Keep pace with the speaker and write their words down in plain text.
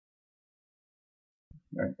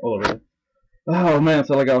Alright, already. Oh man,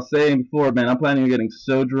 so like I was saying before, man, I'm planning on getting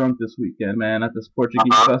so drunk this weekend, man, at this Portuguese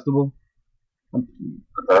Uh-huh. festival. I'm,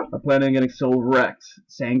 Okay. I'm planning on getting so wrecked.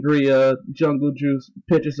 Sangria, jungle juice,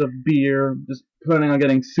 pitchers of beer. Just planning on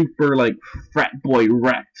getting super like frat boy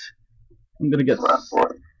wrecked. I'm gonna get Frat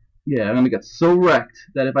boy. yeah, I'm gonna get so wrecked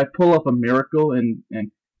that if I pull off a miracle and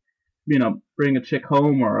bring a chick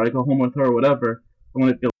home or I go home with her or whatever, I'm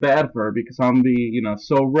gonna feel bad for her because I'm gonna be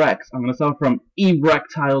so wrecked. I'm gonna suffer from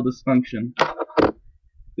erectile dysfunction.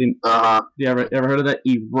 Do Uh-huh. you ever heard of that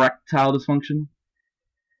erectile dysfunction?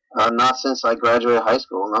 Not since I graduated high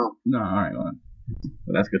school, no. No, all right, well,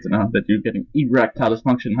 that's good to know that you're getting erectile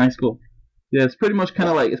dysfunction in high school. Yeah, it's pretty much kind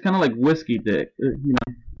of like whiskey dick. Wait.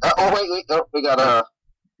 Oh, we got,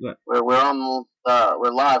 What? we're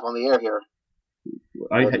live on the air here.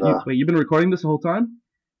 With, Wait, you've been recording this the whole time?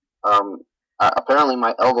 um, apparently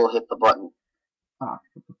my elbow hit the button. Ah.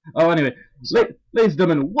 Oh, anyway, ladies and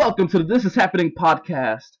gentlemen, welcome to the This Is Happening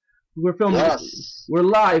podcast. We're filming. Yes. We're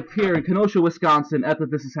live here in Kenosha, Wisconsin, at the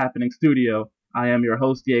This Is Happening studio. I am your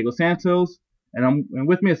host, Diego Santos, and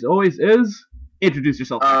with me as always is. Introduce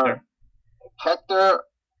yourself, Hector. Hector,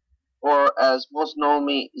 or as most know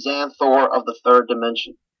me, Xanthor of the Third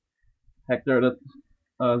Dimension. Hector, the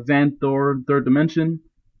Xanthor, Third Dimension.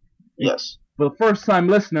 Yes. For the first-time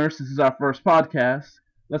listeners, this is our first podcast.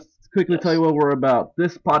 Let's quickly tell you what we're about.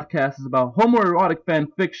 This podcast is about homoerotic fan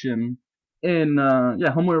fiction.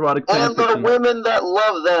 Homoerotic fan and fiction. the women that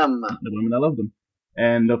love them. The women that love them.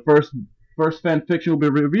 And the first fan fiction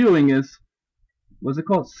we'll be reviewing is, what's it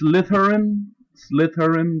called? Slytherin,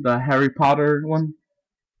 the Harry Potter one.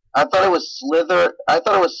 I thought it was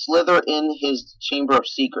Slither in his Chamber of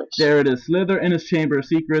Secrets. There it is, Slither in his Chamber of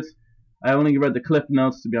Secrets. I only read the cliff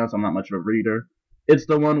notes. To be honest, I'm not much of a reader. It's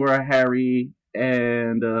the one where Harry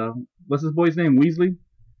and what's his boy's name? Weasley.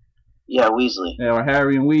 Yeah, Weasley. Yeah, or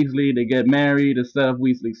Harry and Weasley, they get married instead of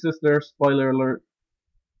Weasley's sister. Spoiler alert.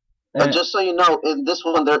 But just so you know, in this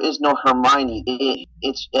one there is no Hermione.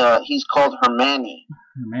 He's called Hermione.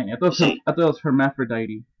 Hermione. I thought it was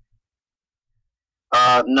Hermaphrodite.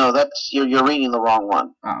 No, that's you're reading the wrong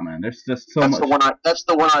one. Oh man, there's just so much. That's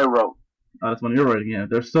the one I wrote. Oh, that's one you're writing. Yeah,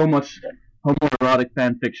 there's so much homoerotic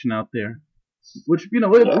fan fiction out there, which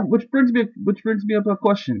brings me up a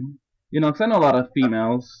question. Because I know a lot of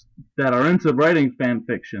females that are into writing fan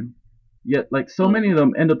fiction, yet like so many of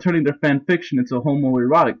them end up turning their fan fiction into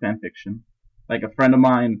homoerotic fan fiction. Like a friend of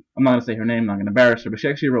mine, I'm not gonna say her name, I'm not gonna embarrass her, but she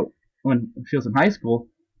actually wrote when she was in high school.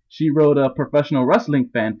 She wrote a professional wrestling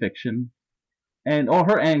fan fiction, and all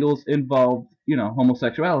her angles involved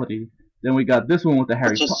homosexuality. Then we got this one with the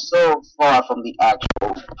Harry Potter. Which is so far from the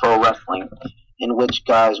actual pro wrestling, in which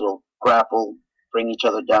guys will grapple, bring each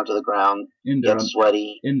other down to the ground, get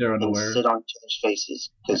sweaty, in their underwear, and sit on each other's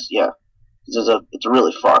faces. Because it's a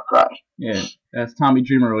really far cry. Yeah, as Tommy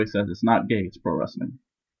Dreamer always says, it's not gay, it's pro wrestling.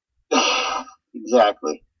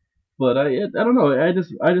 Exactly. But I don't know. I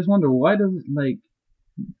just wonder why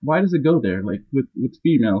does it go there? Like with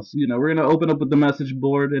females, we're gonna open up with the message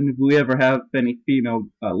board, and if we ever have any female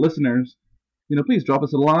listeners, please drop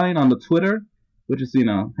us a line on the Twitter, which is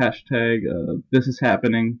hashtag This Is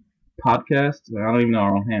Happening podcast. I don't even know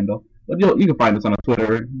our own handle, but you can find us on the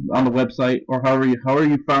Twitter, on the website, or however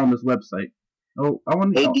you found this website. Oh,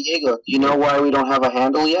 Hey Diego, do you know why we don't have a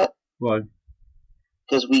handle yet? Why?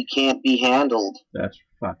 Because we can't be handled. That's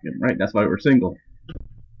fucking right. That's why we're single.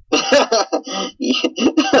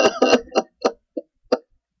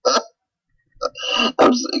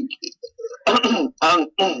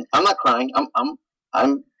 I'm not crying.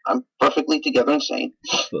 I'm perfectly together and sane.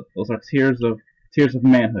 Those are tears of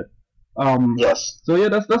manhood. Yes. So yeah,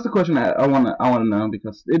 that's the question I wanna know,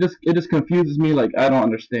 because it just confuses me. Like I don't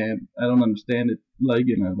understand it. Like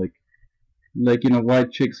why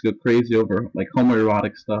chicks go crazy over like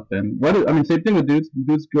homoerotic stuff, and same thing with dudes.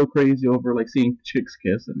 Dudes go crazy over like seeing chicks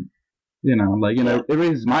kiss, and it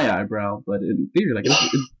raises my eyebrow. But in theory, like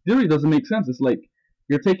it really doesn't make sense. It's like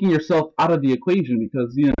you're taking yourself out of the equation,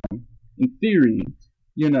 because in theory,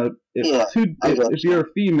 if you're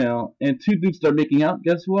a female and two dudes start making out,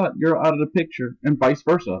 guess what? You're out of the picture, and vice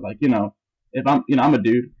versa. Like if I'm a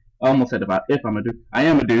dude. I almost said if I'm a dude. I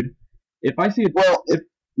am a dude. If I see it,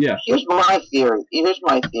 here's my theory.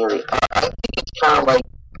 I think it's kind of like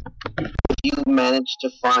if you manage to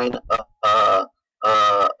find a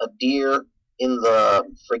deer in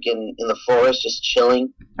the forest, just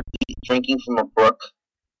chilling, drinking from a brook,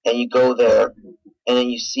 and you go there, and then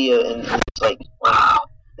you see it, and it's like, wow,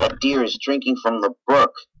 that deer is drinking from the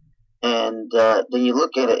brook, and then you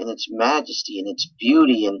look at it in its majesty and its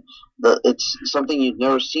beauty, and it's something you've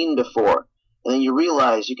never seen before, and then you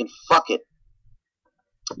realize you can fuck it.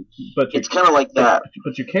 But it's kind of like that.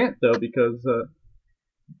 But you can't though because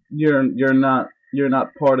you're not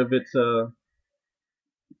part of its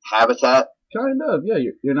Habitat. kind of yeah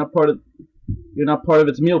you're not part of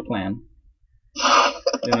its meal plan.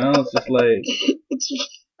 You know, it's just like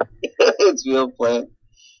it's meal plan.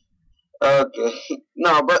 Okay.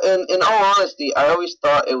 No, but in all honesty, I always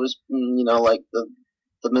thought it was, like the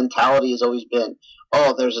mentality has always been,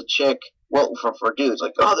 oh, there's a chick. Well, for dudes,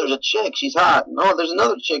 like, oh, there's a chick, she's hot. No, there's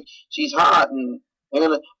another chick, she's hot,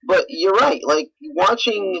 but you're right. Like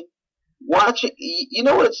watching. You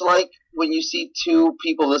know what it's like when you see two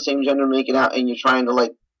people of the same gender making out, and you're trying to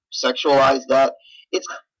like sexualize that. It's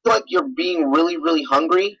like you're being really, really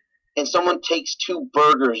hungry, and someone takes two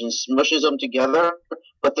burgers and smushes them together,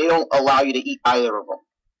 but they don't allow you to eat either of them.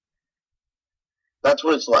 That's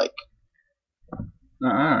what it's like.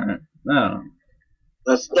 alright, no.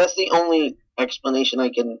 That's the only explanation I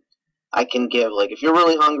can give. Like, if you're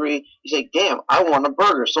really hungry, you say, "Damn, I want a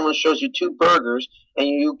burger." Someone shows you two burgers, and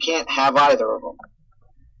you can't have either of them.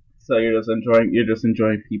 So you're just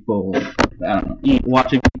enjoying people. I don't know,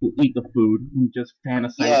 watching people eat the food and just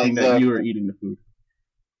fantasizing that you are eating the food.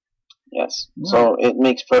 Yes. Right. So it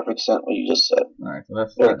makes perfect sense what you just said. All right. So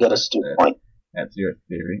that's very good, astute point. That's your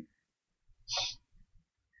theory.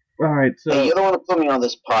 All right. So hey, you don't want to put me on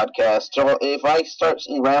this podcast. So if I start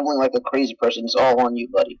rambling like a crazy person, it's all on you,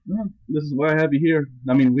 buddy. Well, this is why I have you here.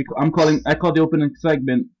 I mean, I call the opening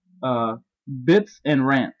segment "Bits and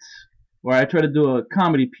Rants," where I try to do a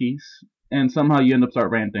comedy piece, and somehow you end up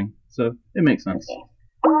start ranting. So it makes sense.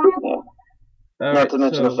 Okay. Yeah. Not to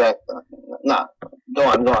mention the fact that... Nah, go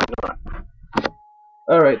on.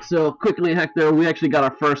 Alright, so quickly, Hector, we actually got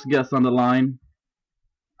our first guest on the line.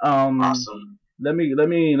 Awesome. Let me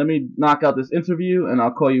knock out this interview, and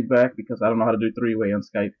I'll call you back, because I don't know how to do three-way on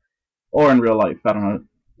Skype. Or in real life, I don't know.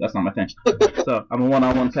 That's not my thing. So, I'm a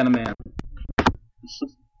one-on-one kind of man.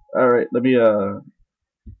 Alright, let me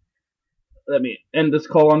end this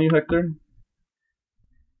call on you, Hector.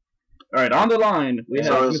 All right, on the line, we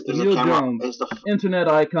have Mr. Neil Jones,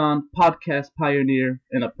 internet icon, podcast pioneer,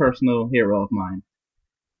 and a personal hero of mine.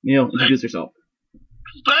 Neil, introduce yourself.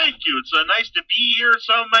 Thank you. It's nice to be here.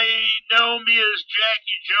 Some may know me as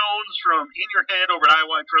Jackie Jones from In Your Head over at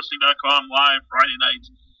IYTrusting.com live Friday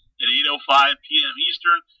nights at 8:05 p.m.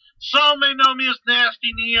 Eastern. Some may know me as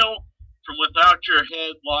Nasty Neil from Without Your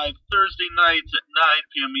Head live Thursday nights at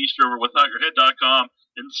 9 p.m. Eastern over at WithoutYourHead.com.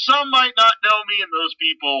 And some might not know me, and those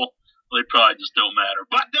people... they probably just don't matter.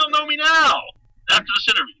 But they'll know me now after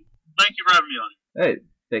this interview. Thank you for having me on. Hey,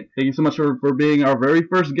 thank you so much for being our very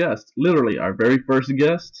first guest. Literally, our very first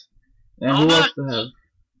guest. And who else to have?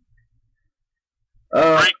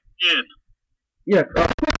 Right in. Yeah,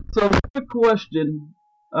 so quick question.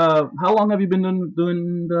 How long have you been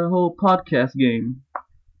doing the whole podcast game?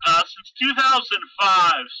 Since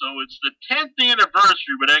 2005, so it's the 10th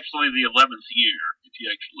anniversary, but actually the 11th year, if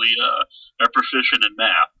you actually are proficient in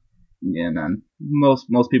math. Yeah, man. Most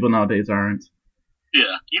people nowadays aren't.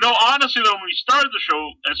 Yeah. You know, honestly, though, when we started the show,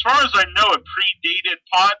 as far as I know, it predated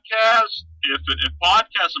podcasts. If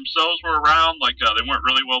podcasts themselves were around, like, they weren't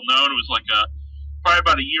really well known. It was like probably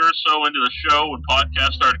about a year or so into the show when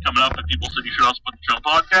podcasts started coming up and people said you should also put the show on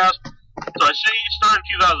podcast. So I say you started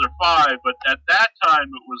in 2005, but at that time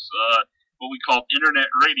it was what we called internet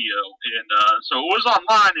radio. And so it was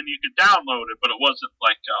online and you could download it, but it wasn't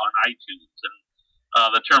like on iTunes. And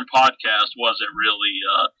the term podcast wasn't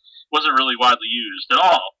really widely used at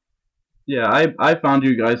all. Yeah, I found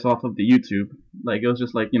you guys off of the YouTube. Like, it was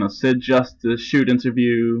just like, Sid Justice shoot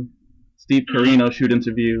interview, Steve Carino shoot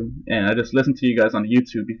interview, and I just listened to you guys on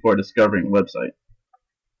YouTube before discovering the website.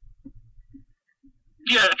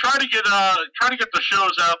 Yeah, try to get the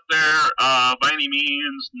shows out there by any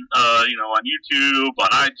means. On YouTube, on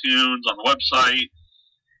iTunes, on the website.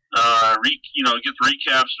 Get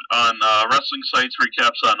recaps on wrestling sites,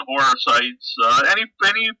 recaps on horror sites.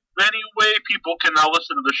 Any way people can now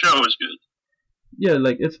listen to the show is good. Yeah,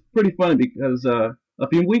 like, it's pretty funny because a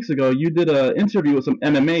few weeks ago you did an interview with some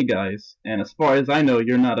MMA guys, and as far as I know,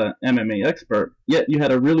 you're not an MMA expert. Yet you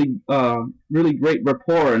had a really great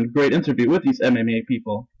rapport and great interview with these MMA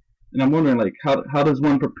people. And I'm wondering, like, how does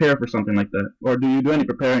one prepare for something like that, or do you do any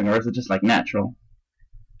preparing, or is it just like natural?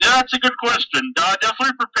 Yeah, that's a good question.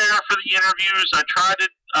 Definitely prepare for the interviews. I tried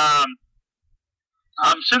it.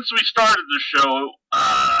 Since we started the show,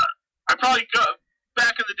 I probably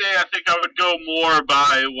back in the day, I think I would go more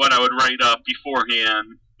by what I would write up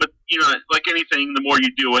beforehand. But, like anything, the more you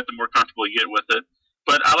do it, the more comfortable you get with it.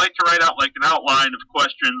 But I like to write out like an outline of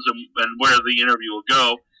questions and where the interview will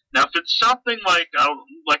go. Now, if it's something like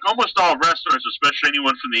almost all wrestlers, especially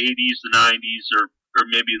anyone from the 80s, the 90s, or or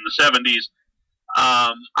maybe in the 70s.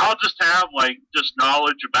 I'll just have just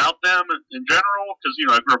knowledge about them in general because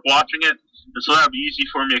I grew up watching it, and so that'd be easy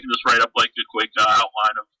for me. I can just write up a quick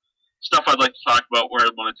outline of stuff I'd like to talk about, where I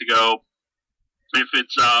want it to go. If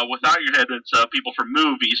it's without your head, it's people from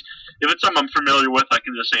movies. If it's something I'm familiar with, I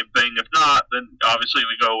can do the same thing. If not, then obviously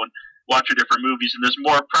we go and watch a different movies, and there's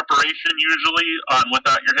more preparation usually on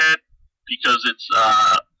Without Your Head because it's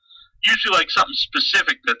usually something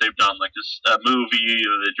specific that they've done, like a movie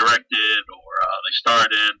or they directed or they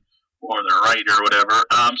starred in or they're a writer or whatever.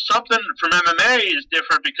 Something from MMA is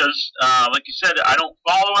different because, like you said, I don't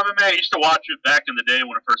follow MMA. I used to watch it back in the day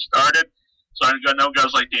when it first started. So I know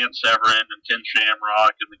guys like Dan Severn and Ken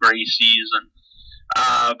Shamrock and the Gracies,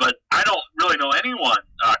 but I don't really know anyone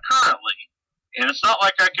currently. And it's not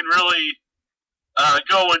like I can really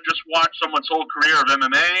go and just watch someone's whole career of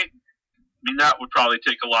MMA. I mean, that would probably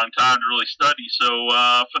take a long time to really study. So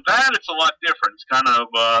for that, it's a lot different. It's kind of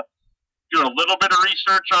doing a little bit of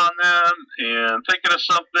research on them and thinking of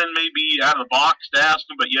something maybe out of the box to ask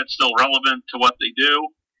them, but yet still relevant to what they do.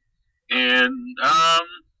 And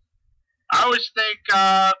I always think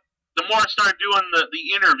the more I start doing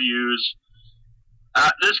the interviews,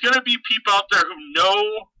 there's going to be people out there who know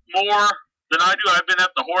more than I do. I've been at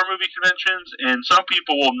the horror movie conventions, and some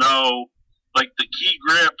people will know the key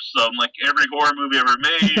grips of every horror movie ever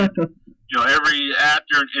made, every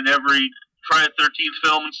actor in every Friday the 13th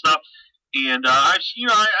film and stuff. And I've seen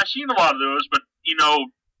a lot of those, but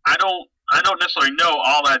I don't necessarily know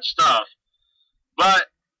all that stuff. But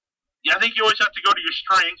I think you always have to go to your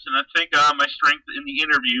strengths, and I think my strength in the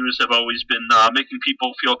interviews have always been making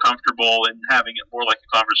people feel comfortable and having it more like a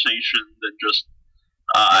conversation than just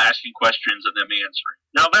asking questions and them answering.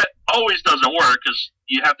 Now, that always doesn't work because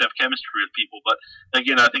you have to have chemistry with people, but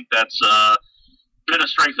again, I think that's been a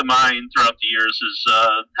strength of mine throughout the years is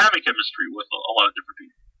having chemistry with a lot of different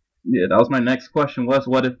people. Yeah, that was my next question was,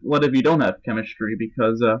 what if you don't have chemistry?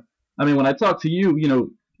 Because, when I talk to you,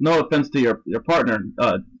 no offense to your partner,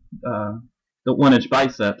 the 1-inch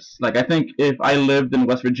biceps. I think if I lived in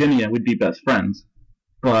West Virginia, we'd be best friends.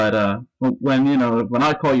 But when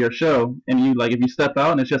I call your show and you if you step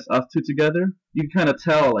out and it's just us two together, you kind of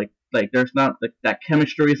tell there's not that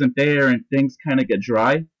chemistry isn't there and things kind of get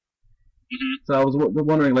dry. Mm-hmm. So I was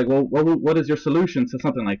wondering what is your solution to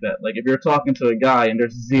something like that? If you're talking to a guy and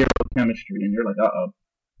there's zero chemistry and you're uh-oh.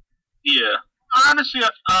 Yeah. Honestly,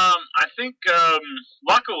 I think,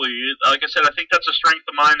 luckily, like I said, I think that's a strength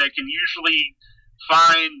of mine. I can usually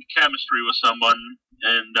find chemistry with someone,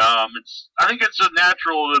 and I think it's a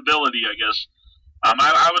natural ability, I guess.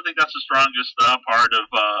 I would think that's the strongest part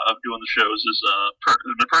of doing the shows is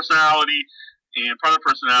the personality, and part of the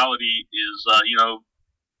personality is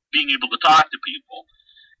being able to talk to people.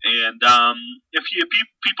 And if you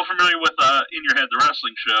people familiar with In Your Head, the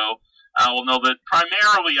wrestling show, will know that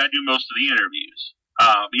primarily I do most of the interviews,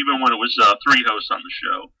 even when it was 3 hosts on the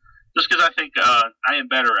show, just because I think I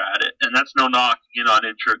am better at it, and that's no knock on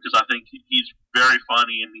Intro because I think he's very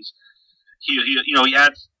funny and he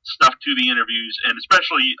adds stuff to the interviews, and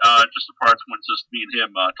especially just the parts when it's just me and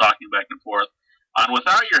him talking back and forth. On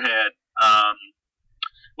Without Your Head,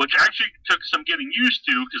 which actually took some getting used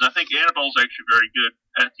to because I think Annabelle's actually very good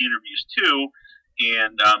at the interviews too,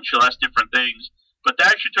 and she'll ask different things. But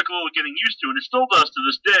that actually took a little getting used to, and it still does to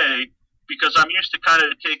this day, because I'm used to kind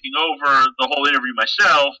of taking over the whole interview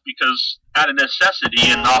myself, because out of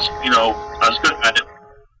necessity, and also, I was good at it.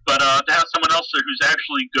 But to have someone else there who's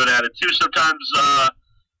actually good at it too, sometimes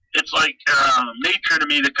it's like nature to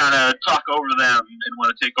me to kind of talk over them and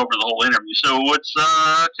want to take over the whole interview. So it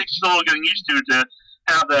takes a little getting used to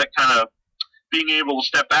have that kind of being able to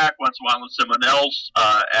step back once in a while and someone else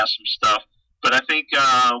ask some stuff. But I think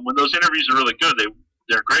when those interviews are really good,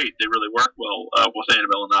 they're great. They really work well with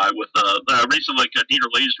Annabelle and I. With recently, Dieter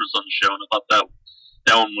Laser was on the show, and I thought that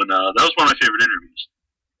one that was one of my favorite interviews.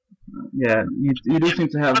 Yeah, you do seem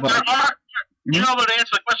to have. But there are, to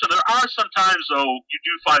answer the question, there are sometimes though you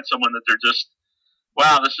do find someone that they're just,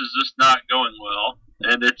 wow, this is just not going well,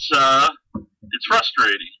 and it's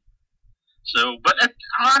frustrating. So, but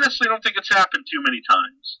honestly, I don't think it's happened too many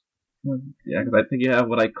times. Yeah, because I think you have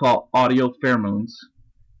what I call audio pheromones.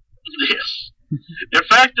 Yes. In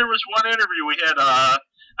fact, there was one interview we had. I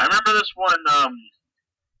remember this one.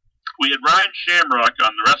 We had Ryan Shamrock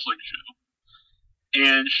on the wrestling show,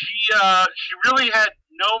 and she really had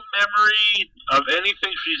no memory of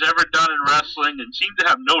anything she's ever done in wrestling, and seemed to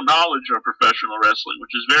have no knowledge of professional wrestling,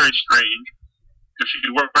 which is very strange because she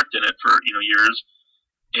worked in it for years,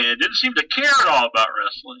 and didn't seem to care at all about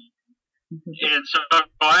wrestling. And so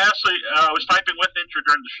I actually was typing with Intro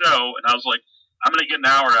during the show, and I was like, I'm going to get an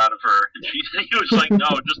hour out of her. And he was like, no,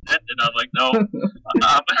 just end it. I was like, no,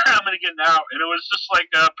 I'm going to get an hour. And it was just like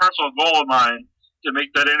a personal goal of mine to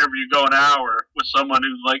make that interview go an hour with someone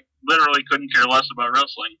who like literally couldn't care less about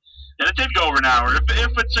wrestling. And it did go over an hour. If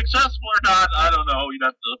it's successful or not, I don't know.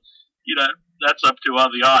 That's up to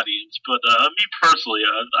the audience. But me personally,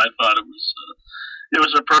 I thought it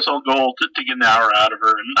was a personal goal to get an hour out of her,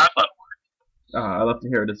 and I thought it worked. I'd love to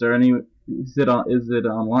hear it. Is it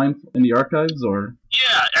online in the archives or?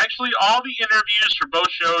 Yeah, actually, all the interviews for both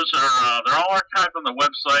shows they're all archived on the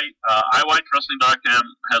website. iWatchWrestling.com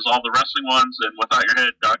has all the wrestling ones, and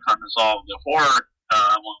WithoutYourHead.com has all the horror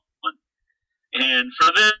one. And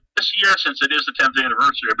for this year, since it is the 10th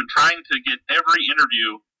anniversary, I've been trying to get every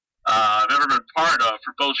interview I've ever been part of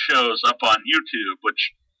for both shows up on YouTube,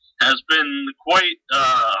 which has been quite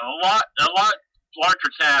a lot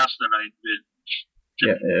larger task than I did.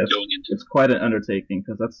 It's quite an undertaking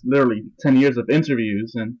because that's literally 10 years of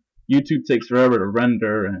interviews, and YouTube takes forever to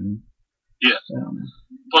render. And yeah,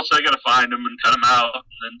 plus I gotta find them and cut them out,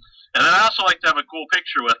 and then I also like to have a cool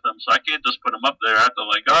picture with them, so I can't just put them up there. I have to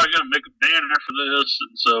I gotta make a banner for this,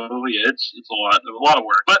 and so yeah, it's a lot of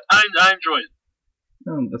work, but I enjoy it.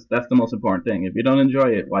 That's the most important thing. If you don't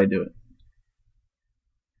enjoy it, why do it?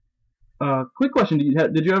 Quick question: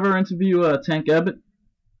 did you ever interview Tank Abbott?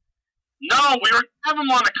 No, we were having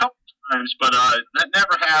one a couple times, but that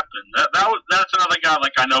never happened. That's another guy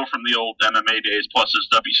like I know from the old MMA days, plus his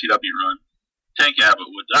WCW run. Tank Abbott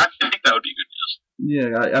I think that would be good.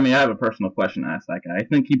 Yes. Yeah, I mean, I have a personal question to ask that guy. I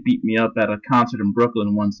think he beat me up at a concert in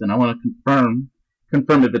Brooklyn once, and I want to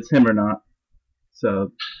confirm if it's him or not.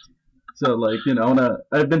 So like,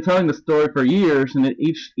 I've been telling the story for years, and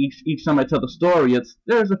each time I tell the story,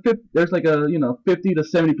 there's like a 50 to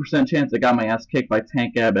 70% chance I got my ass kicked by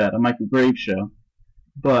Tank Abbott at a Michael Graves show.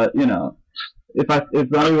 But if I'm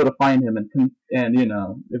able to find him and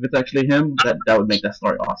if it's actually him, that would make that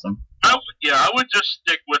story awesome. I would just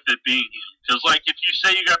stick with it being him, because like if you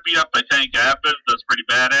say you got beat up by Tank Abbott, that's pretty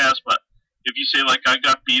badass. But if you say like I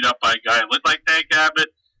got beat up by a guy who looked like Tank Abbott,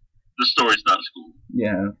 the story's not as cool.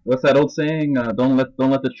 Yeah, what's that old saying? Don't let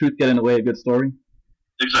the truth get in the way of a good story.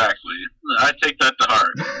 Exactly. I take that to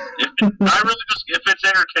heart. If it's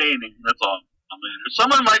entertaining, that's all. I mean,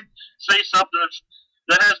 someone might say something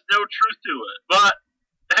that has no truth to it, but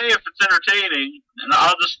hey, if it's entertaining, and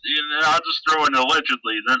I'll just throw in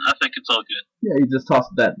allegedly, then I think it's all good. Yeah, you just toss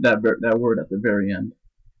that word at the very end.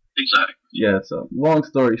 Exactly. Yeah. So long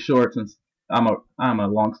story short, since I'm a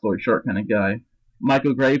long story short kind of guy.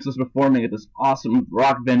 Michael Graves was performing at this awesome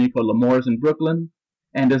rock venue called L'Amour's in Brooklyn,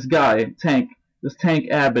 and this guy, Tank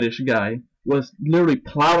Abbott-ish guy, was literally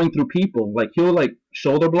plowing through people. Like, he'll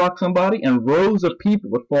shoulder block somebody, and rows of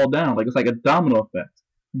people would fall down. Like, it's like a domino effect.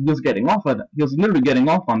 He was getting off on that. He was literally getting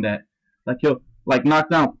off on that. Like, he'll knock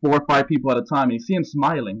down 4 or 5 people at a time, and you see him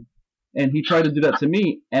smiling. And he tried to do that to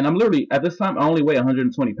me, and I'm literally, at this time, I only weigh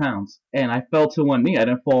 120 pounds. And I fell to one knee. I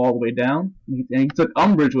didn't fall all the way down. And he took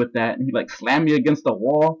umbrage with that, and he slammed me against the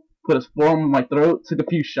wall, put his forearm on my throat, took a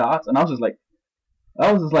few shots, and I was just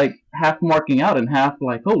half marking out and half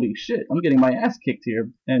like, holy shit, I'm getting my ass kicked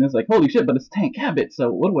here. And it's like, holy shit, but it's Tank Abbott,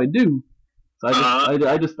 so what do I do? So I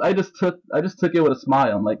just took it with a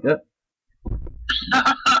smile. I'm like, yep.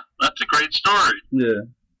 That's a great story. Yeah.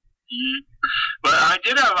 But I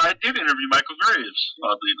did interview Michael Graves,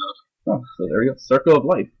 oddly enough. Oh, so there you go. Circle of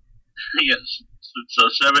life. Yes.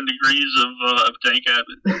 It's 7 degrees of Tank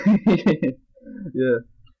Abbott. Yeah.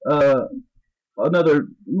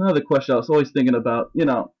 Another question I was always thinking about,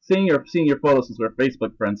 seeing your photos, since we're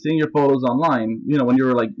Facebook friends, seeing your photos online, when you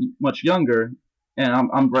were much younger, and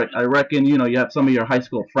I reckon, you have some of your high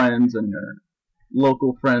school friends and your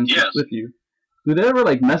local friends with you. Do they ever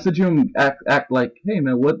message you and act like, hey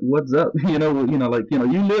man, what's up? You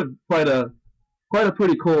live quite a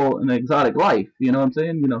pretty cool and exotic life. You know what I'm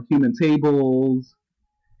saying? Human tables.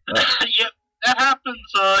 Yeah, that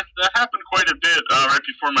happens. That happened quite a bit right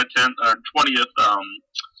before my 20th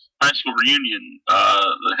high school reunion.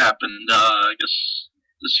 That happened. I guess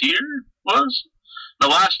this year was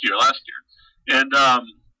last year, and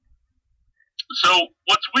so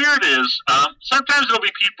what's weird is sometimes there'll be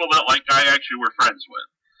people that I actually were friends with.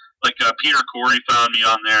 Peter Corey found me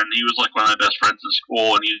on there, and he was one of my best friends in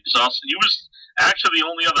school, and he was actually the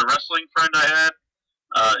only other wrestling friend I had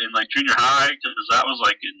in junior high, because that was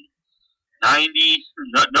in 90.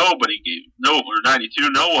 Nobody gave or 92.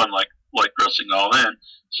 No one liked wrestling all then.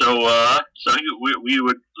 So we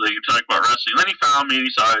would talk about wrestling. And then he found me, and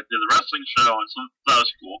he saw I did the wrestling show, and so that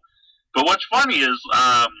was cool. But what's funny is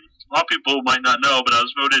a lot of people might not know, but I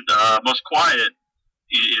was voted most quiet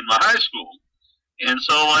in my high school. And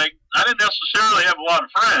so, like, I didn't necessarily have a lot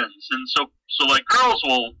of friends. And so like, girls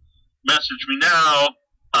will message me now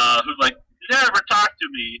who, like, never talked to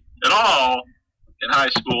me at all in high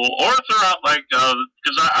school or throughout, like,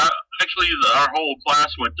 because I actually, our whole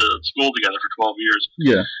class went to school together for 12 years.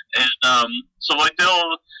 Yeah. And so, like,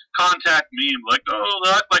 they'll contact me and be like, oh,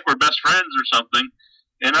 they act like we're best friends or something.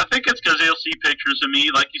 And I think it's because they'll see pictures of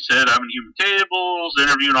me, like you said, having human tables,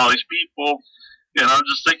 interviewing all these people. And I'm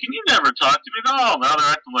just thinking, you never talked to me at all. Now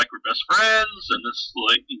they're acting like we're best friends, and it's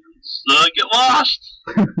like, get lost.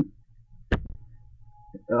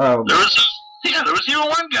 There was even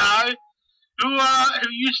one guy who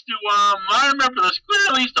used to, I remember this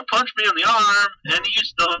clearly, used to punch me in the arm, and he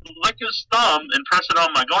used to lick his thumb and press it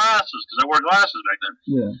on my glasses, because I wore glasses back then.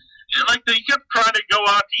 Yeah. And, like, they kept trying to go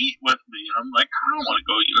out to eat with me, and I'm like, I don't want to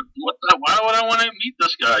go eat. Why would I want to meet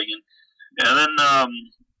this guy again? And then,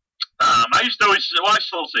 I used to always, well, I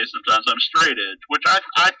still say sometimes I'm straight edge, which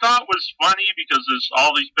I thought was funny because there's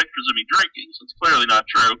all these pictures of me drinking, so it's clearly not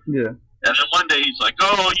true. Yeah. And then one day he's like,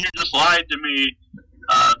 oh, you just lied to me,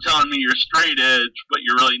 telling me you're straight edge, but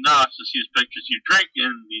you're really not, just use pictures you drinking.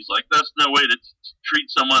 And he's like, that's no way to treat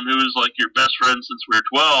someone who's like your best friend since we were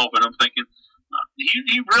 12. And I'm thinking,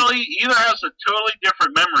 he really either has a totally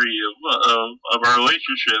different memory of our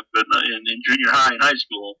relationship in junior high and high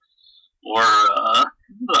school, or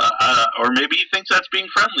maybe he thinks that's being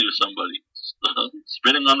friendly with somebody,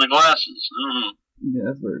 spitting on the glasses. I don't know. Yeah,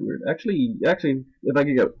 that's very weird. Actually, if I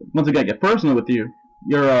could once again get personal with you,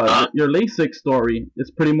 your LASIK story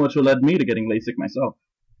is pretty much what led me to getting LASIK myself.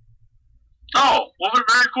 Oh, well, they're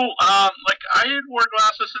very cool. Like, I had worn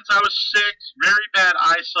glasses since I was 6, very bad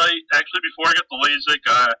eyesight. Actually, before I got the LASIK,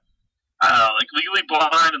 like, legally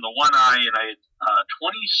blind in the one eye, and I had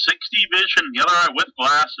 20/60 vision in the other eye with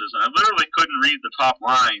glasses, and I literally couldn't read the top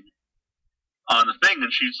line on the thing.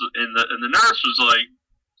 And the nurse was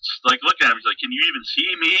like looking at me, she's like, "Can you even see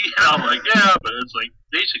me?" And I'm like, "Yeah," but it's like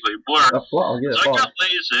basically a blur. Yeah, so I got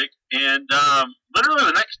LASIK, and literally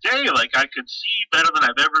the next day, like, I could see better than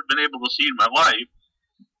I've ever been able to see in my life,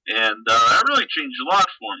 and that really changed a lot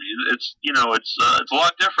for me. It's it's a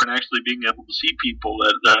lot different actually being able to see people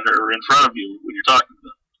that are in front of you when you're talking to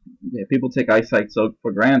them. Yeah, people take eyesight so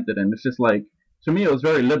for granted, and it's just like, to me, it was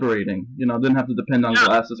very liberating. Didn't have to depend on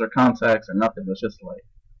glasses or contacts or nothing. It was just like,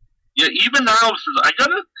 yeah, even now, since I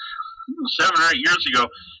got it 7 or 8 years ago,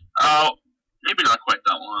 maybe not quite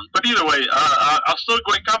that long, but either way, I'll still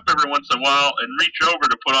wake up every once in a while and reach over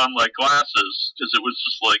to put on, like, glasses, because it was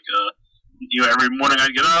just like, every morning I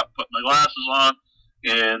get up, put my glasses on,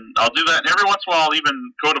 and I'll do that, and every once in a while I'll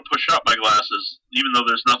even go to push up my glasses, even though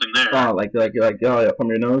there's nothing there. Oh, like yeah, from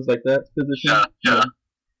your nose, like that position? Yeah.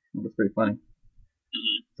 That's pretty funny.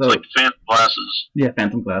 Mm-hmm. So, it's like Phantom Glasses. Yeah,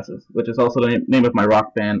 Phantom Glasses, which is also the name of my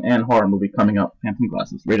rock band and horror movie coming up, Phantom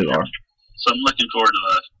Glasses, rated R. So I'm looking forward to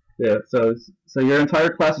that. Yeah, so your entire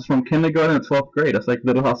class is from kindergarten to 12th grade. That's like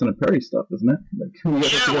Little House on the Prairie stuff, isn't it? Like, yeah,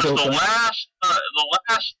 it was the last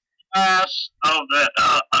class of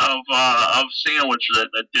Sandwich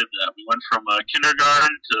that did that. We went from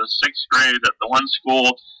kindergarten to 6th grade at the one school,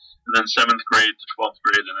 and then 7th grade to 12th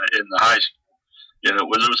grade in the high school. And it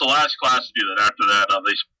was the last class to do that. After that,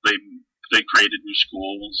 they created new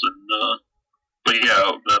schools, and but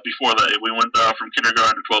yeah, before that, we went from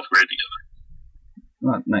kindergarten to 12th grade together.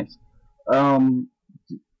 Oh, nice.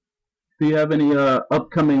 Do you have any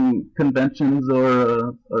upcoming conventions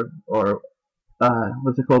or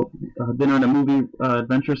what's it called? Dinner and a movie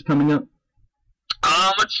adventures coming up?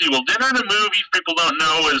 Let's see. Well, Dinner and a Movie, if people don't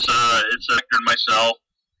know, is it's Hector and myself.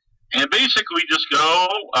 And basically we just go,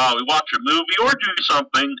 we watch a movie or do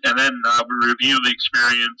something, and then we review the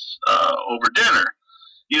experience over dinner.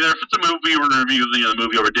 Either if it's a movie, we review the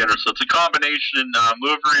movie over dinner. So it's a combination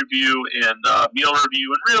movie review and meal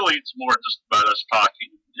review, and really it's more just about us talking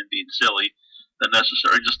and being silly than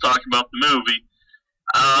necessarily just talking about the movie.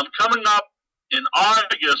 Coming up in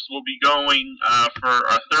August, we'll be going for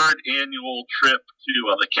our 3rd annual trip to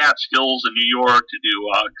the Catskills in New York to do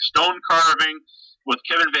stone carving with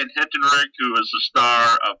Kevin Van Hentenryck, who is the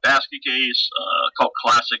star of Basket Case, cult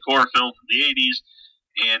classic horror film from the 80s.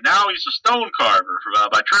 And now he's a stone carver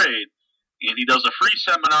by trade. And he does a free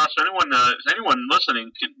seminar, so anyone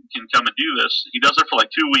listening can come and do this. He does it for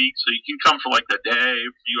like 2 weeks, so you can come for like a day,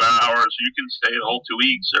 a few hours, or you can stay the whole 2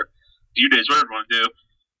 weeks or a few days, whatever you want to do.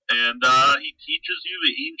 And he teaches you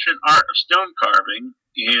the ancient art of stone carving.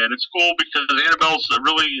 And it's cool because Annabelle's a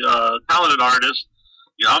really talented artist.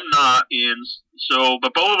 I'm not, and so,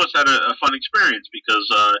 but both of us had a fun experience because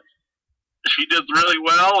she did really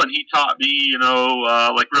well, and he taught me,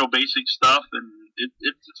 like real basic stuff, and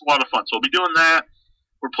it's a lot of fun. So we'll be doing that,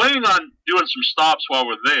 we're planning on doing some stops while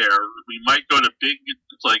we're there. We might go to big.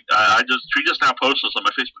 It's like we just now posted this on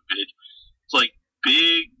my Facebook page. It's like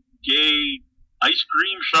big gay ice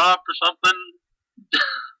cream shop or something.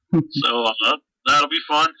 So that'll be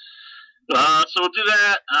fun. So we'll do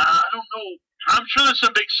that. I don't know. I'm sure there's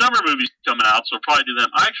some big summer movies coming out, so we'll probably do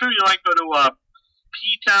them. Actually, you might go to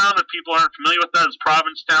P-Town. If people aren't familiar with that, it's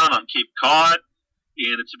Provincetown on Cape Cod,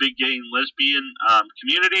 and it's a big gay and lesbian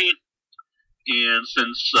community. And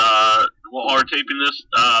since while we're taping this,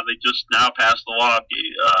 they just now passed the law of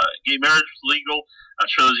gay marriage is legal. I'm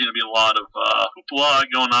sure there's going to be a lot of hoopla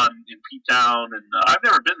going on in P-Town, and I've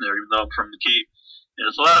never been there, even though I'm from the Cape.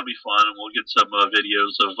 And so that'll be fun, and we'll get some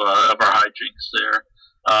videos of our hijinks there.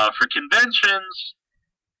 For conventions,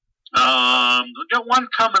 we've got one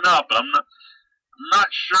coming up. I'm not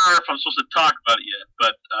sure if I'm supposed to talk about it yet,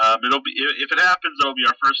 but it'll be, if it happens, it'll be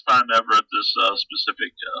our first time ever at this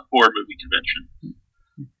specific horror movie convention.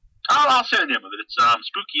 I'll say the name of it. It's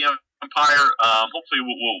Spooky Empire. Hopefully,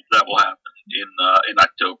 that will happen in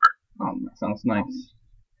October. Oh, that sounds nice.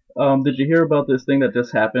 Did you hear about this thing that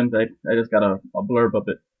just happened? I just got a blurb of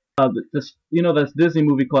it. This Disney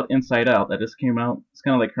movie called Inside Out that just came out. It's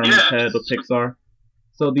kind of like Herman's Head with Pixar.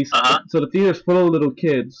 So the theater's full of little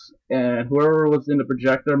kids, and whoever was in the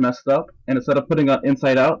projector messed up, and instead of putting on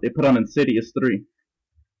Inside Out, they put on Insidious 3.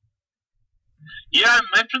 Yeah, I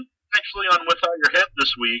mentioned actually on Without Your Head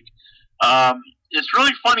this week. It's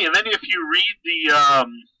really funny, and then if you read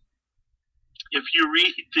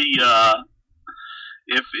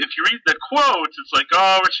the quotes, it's like,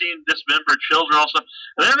 oh, we're seeing dismembered children, all stuff.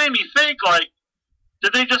 And that made me think, like,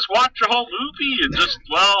 did they just watch a whole movie and just,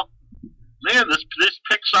 well, man, this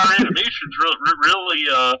Pixar animation's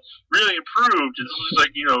really improved. It's just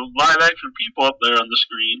like, live action people up there on the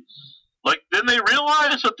screen. Like, didn't they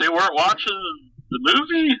realize that they weren't watching the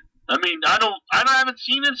movie? I mean, I haven't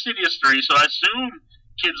seen Insidious 3, so I assume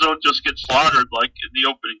kids don't just get slaughtered like in the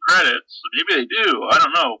opening credits. Maybe they do. I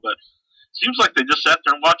don't know, but it seems like they just sat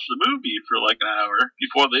there and watched the movie for like an hour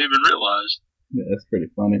before they even realized. Yeah, that's pretty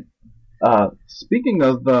funny. Speaking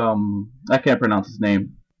of, I can't pronounce his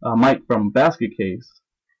name, Mike from Basket Case.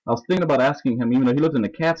 I was thinking about asking him, even though he lives in the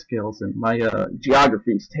Catskills, and my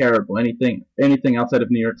geography is terrible. Anything outside of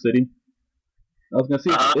New York City. I was gonna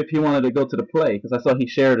see if he wanted to go to the play, because I saw he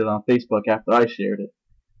shared it on Facebook after I shared it.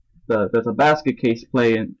 There's a Basket Case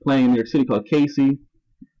play in New York City called Casey.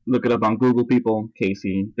 Look it up on Google, people.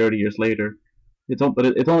 Casey, 30 years later. It's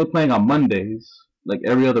only playing on Mondays, like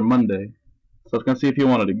every other Monday. So I was gonna see if he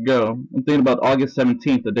wanted to go. I'm thinking about August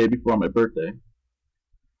 17th, the day before my birthday.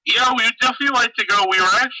 Yeah, we would definitely like to go. We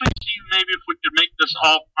were actually seeing maybe if we could make this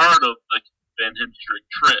all part of the Van Hemstreet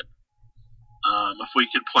trip. If we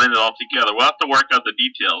could plan it all together. We'll have to work out the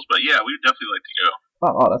details, but yeah, we would definitely like to go.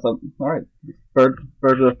 Oh, that's all right.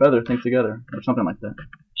 Birds of a feather think together, or something like that.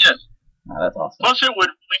 Yes. That's awesome. Plus, it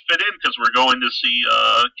would really fit in because we're going to see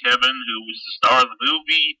Kevin, who was the star of the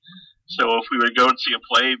movie. So if we would go and see a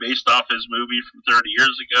play based off his movie from 30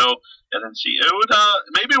 years ago, and then see it would,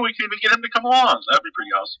 maybe we can even get him to come along. That'd be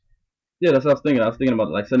pretty awesome. Yeah, that's what I was thinking. I was thinking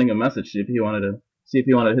about like sending a message if he wanted to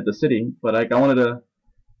hit the city. But like I wanted to,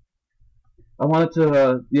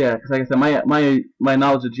 yeah, because like I said, my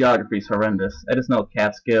knowledge of geography is horrendous. I just know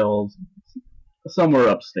Catskills, somewhere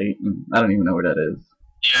upstate, and I don't even know where that is.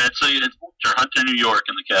 Yeah, it's Hunter, New York,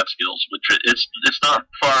 in the Catskills, which it's not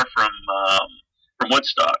far from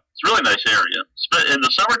Woodstock. It's a really nice area. In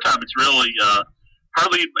the summertime, it's really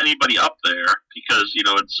hardly anybody up there because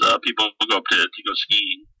it's people go up to go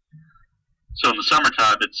skiing. So in the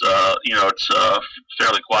summertime, it's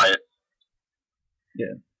fairly quiet.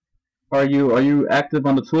 Yeah. Are you active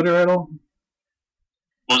on the Twitter at all?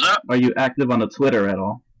 What was that? Are you active on the Twitter at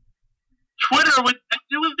all? Twitter, I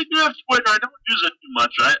do have Twitter. I don't use it too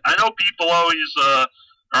much. I know people always are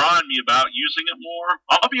on me about using it more.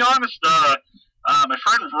 I'll be honest. My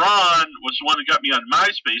friend Ron was the one that got me on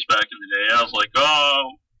MySpace back in the day. I was like,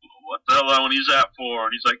 oh, what the hell do I want to use that for?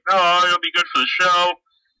 And he's like, no, it'll be good for the show.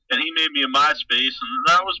 And he made me a MySpace, and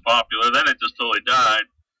that was popular. Then it just totally died.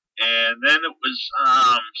 And then it was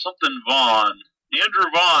something Vaughn. Andrew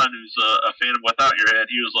Vaughn, who's a fan of Without Your Head,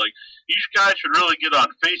 he was like, you guys should really get on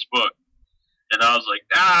Facebook. And I was like,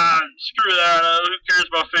 screw that. Who cares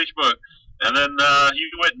about Facebook? And then he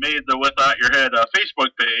went and made the Without Your Head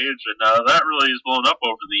Facebook page, and that really has blown up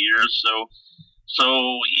over the years. So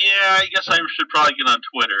yeah, I guess I should probably get on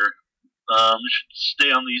Twitter. We should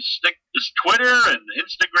stay on this Twitter and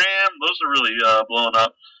Instagram. Those are really blowing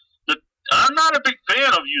up. I'm not a big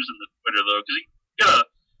fan of using the Twitter though, because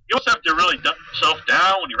you almost have to really dump yourself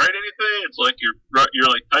down when you write anything. It's like you're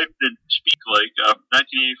like typed in speak like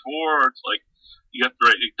 1984. It's like you have to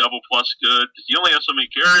write double plus good because you only have so many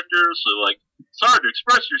characters, so like it's hard to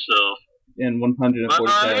express yourself. In 140 But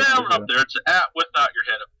characters. yeah, we're up there. It's at without your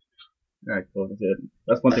head up. All right, cool. That's it.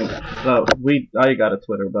 That's one thing. So I got a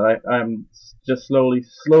Twitter, but I'm just slowly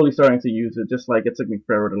starting to use it. Just like it took me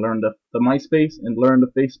forever to learn the MySpace and learn the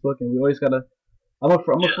Facebook, and we always gotta. I'm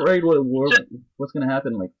afraid what's gonna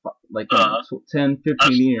happen like in 10,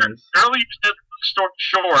 15 years. Earlier you said story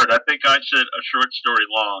short. I think I said a short story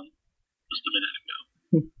long just a minute ago.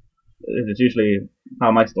 It's usually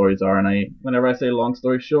how my stories are, and whenever I say long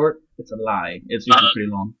story short, it's a lie. It's usually pretty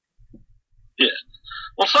long. Yeah.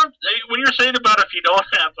 Well, when you're saying about if you don't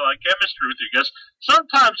have chemistry with your guests,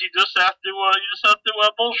 sometimes you just have to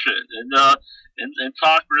bullshit and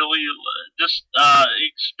talk really, just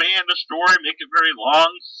expand the story, make it very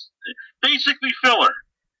long, basically filler,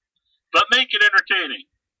 but make it entertaining.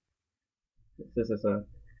 There's a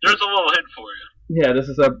little hint for you. Yeah, this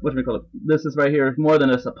is what do we call it? This is right here. More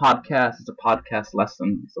than just a podcast. It's a podcast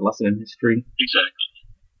lesson. It's a lesson in history. Exactly.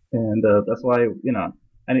 And that's why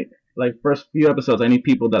first few episodes, I need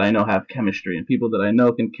people that I know have chemistry and people that I know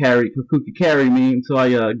who can carry me until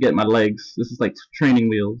I get my legs. This is like training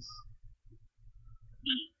wheels.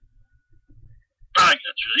 I got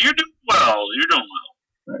you. You're doing well.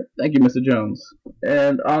 All right, thank you, Mr. Jones.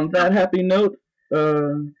 And on that happy note,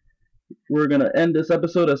 we're gonna end this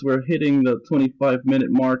episode as we're hitting the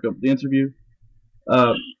 25-minute mark of the interview.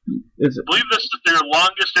 I believe this is their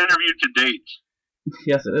longest interview to date.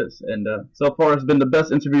 Yes, it is, and so far it's been the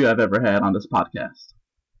best interview I've ever had on this podcast.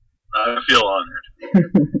 I feel honored.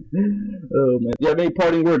 Oh man, you have any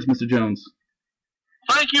parting words, Mr. Jones?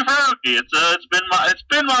 Thank you for having me. It's been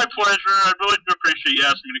my pleasure. I really do appreciate you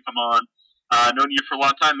asking me to come on. I've known you for a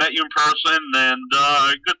long time, met you in person, and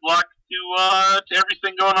good luck to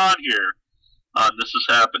everything going on here on This Is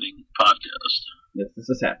Happening podcast. Yes, this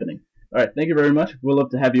is happening. All right, thank you very much. We'll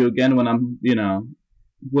love to have you again when I'm,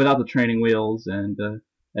 without the training wheels, and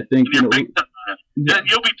I think then you'll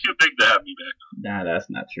be too big to have me back. Nah, that's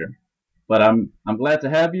not true. But I'm glad to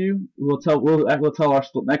have you. We'll tell our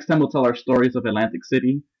next time. We'll tell our stories of Atlantic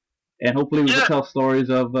City, and hopefully we will tell stories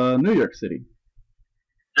of New York City.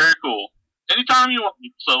 Very cool. Anytime you want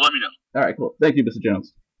me, so let me know. All right, cool. Thank you, Mr.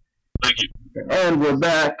 Jones. Thank you. And we're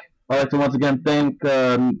back. I'd like to once again thank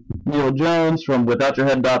Neil Jones from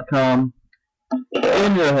WithoutYourHead.com,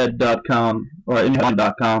 InYourHead.com, or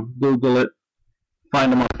InYourHead.com. Google it.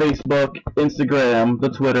 Find them on Facebook, Instagram, the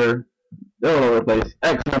Twitter. They're all over the place.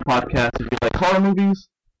 Excellent podcast. If you like horror movies,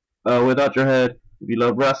 Without Your Head. If you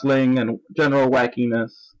love wrestling and general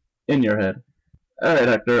wackiness, In Your Head. All right,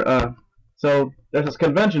 Hector. So there's this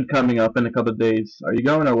convention coming up in a couple of days. Are you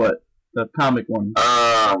going or what? The comic one.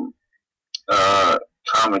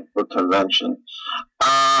 Comic book convention.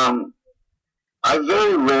 I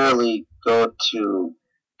very rarely go to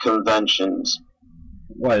conventions.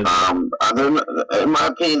 Why is that? In my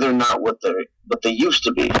opinion, they're not what they used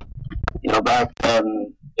to be. Back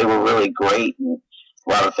then they were really great, and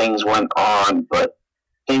a lot of things went on. But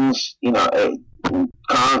things,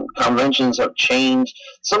 conventions have changed.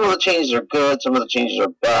 Some of the changes are good. Some of the changes are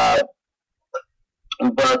bad.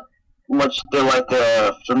 But they're like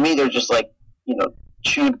for me, they're just like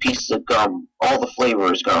chewed pieces of gum. All the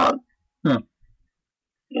flavor is gone. What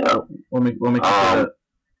makes you say that?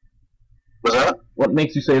 What's that? What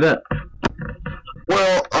makes you say that?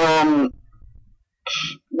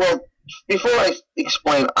 Well, before I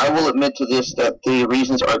explain, I will admit to this that the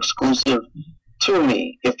reasons are exclusive to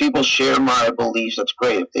me. If people share my beliefs, that's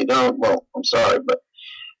great. If they don't, well, I'm sorry, but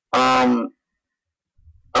I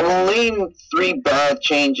will name 3 bad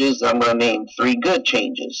changes. I'm going to name 3 good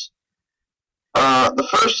changes. The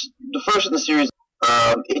first in the series,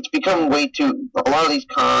 it's become way too. A lot of these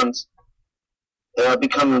cons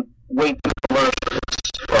become way too commercial,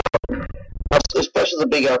 especially the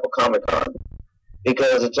Big Apple Comic Con,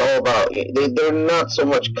 because it's all about. They're not so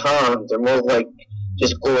much cons; they're more like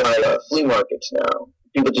just glorified flea markets now.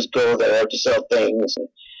 People just go there to sell things. And,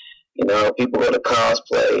 people go to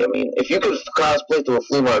cosplay. I mean, if you could cosplay to a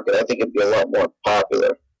flea market, I think it'd be a lot more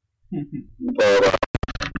popular. But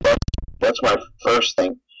that's my first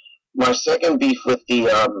thing. My second beef with the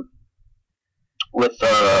with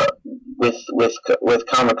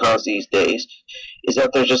Comic Cons these days is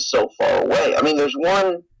that they're just so far away. I mean, there's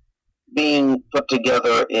one being put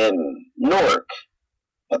together in Newark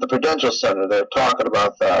at the Prudential Center. They're talking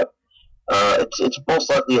about that. It's most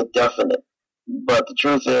likely a definite. But the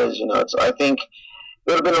truth is, I think it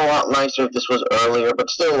would have been a lot nicer if this was earlier. But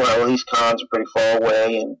still, these cons are pretty far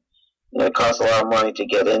away, and it costs a lot of money to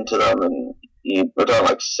get into them. And we're talking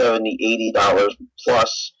like $70, $80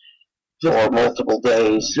 plus for multiple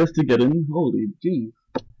days. Just to get in? Holy jeez.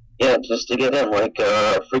 Yeah, just to get in. Like,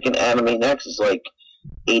 freaking Anime Next is like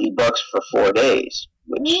 $80 for 4 days,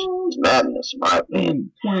 which is madness in my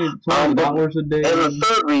opinion. $20 a day. And the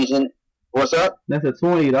third reason, what's that? That's at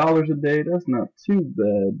 $20 a day. That's not too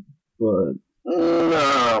bad, but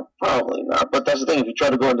no, probably not. But that's the thing. If you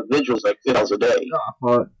try to go individuals, like $50 a day.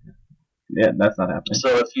 Yeah, that's not happening.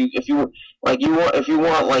 So if you want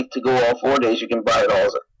like to go all 4 days, you can buy it all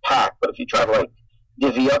as a pack. But if you try to like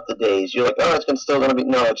divvy up the days, you're like, oh, still going to be.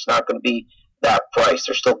 No, it's not going to be that price.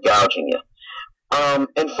 They're still gouging you.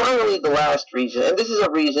 And finally, the last reason, and this is a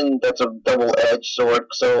reason that's a double-edged sword,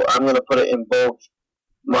 so I'm going to put it in both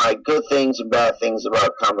my good things and bad things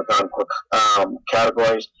about Comic-Con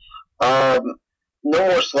categories. No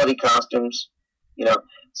more slutty costumes. You know,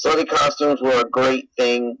 slutty costumes were a great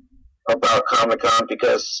thing about Comic-Con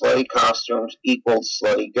because slutty costumes equaled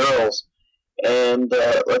slutty girls. And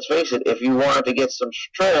let's face it, if you wanted to get some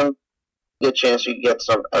trim, good chance you could get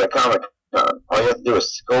some at a Comic-Con. All you have to do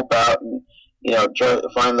is scope out and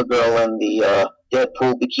find the girl in the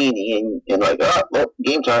Deadpool bikini and like, oh, look,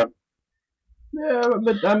 game time. Yeah,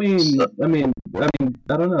 but I mean, I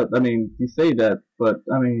don't know. I mean, you say that, but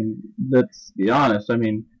I mean, let's be honest. I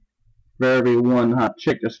mean, for every one hot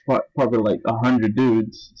chick, there's probably like 100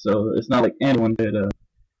 dudes. So it's not like anyone did. I'm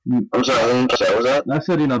sorry, I didn't say what was that? I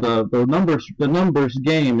said, the numbers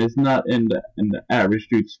game is not in the average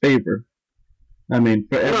dude's favor. I mean,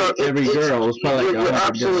 for every girl, it's probably like 100 You're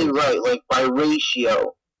absolutely girls. right. Like, by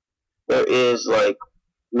ratio, there is, like,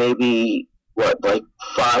 maybe, like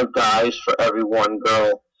 5 guys for every 1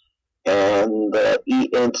 girl. And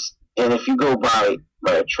if you go by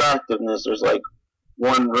attractiveness, there's, like,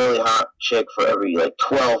 1 really hot chick for every, like,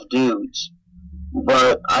 12 dudes.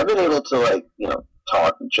 But I've been able to, like,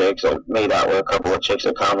 talk to chicks. I've made out with a couple of chicks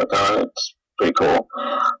at Comic-Con. It's pretty cool.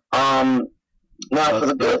 Now, for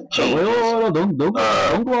the good changes... Don't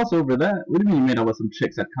gloss over that. What do you mean you made out with some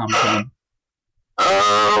chicks at Comic-Con? There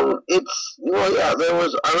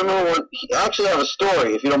was... I don't know what... I actually have a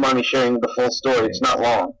story, if you don't mind me sharing the full story. It's not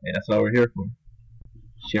long. Yeah, that's all we're here for.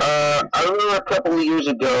 Sure. I remember a couple of years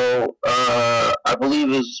ago, I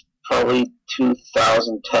believe it was probably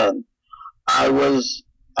 2010, I was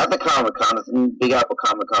at the Comic-Con, at the Big Apple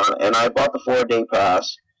Comic-Con, and I bought the 4-day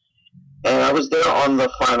pass, and I was there on the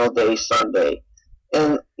final day, Sunday.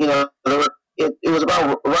 And, it was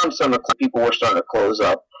about around 7 o'clock, people were starting to close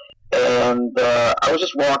up. And I was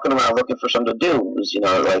just walking around looking for something to do. It was,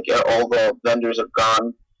 all the vendors have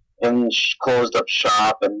gone and closed up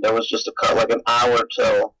shop, and there was just an hour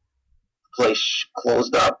till the place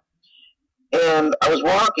closed up. And I was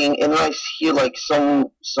walking, and I hear like some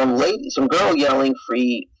girl yelling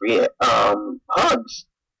free hugs.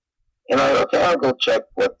 And I'll go check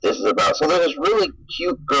what this is about. So there's this really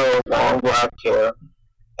cute girl, long black hair,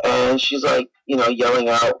 and she's like, yelling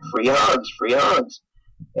out free hugs, free hugs.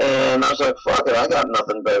 And I was like, fuck it, I got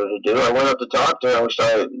nothing better to do. I went up to talk to her, and we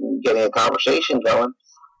started getting a conversation going.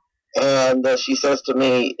 And she says to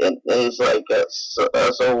me, and it's like,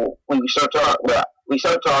 so when we started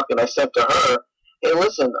talking, I said to her, hey,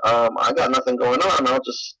 listen, I got nothing going on. I'll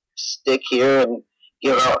just stick here and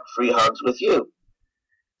give out free hugs with you.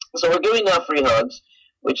 So we're giving out free hugs,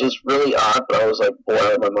 which is really odd, but I was like bored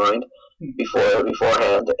out of my mind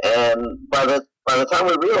beforehand. And by the time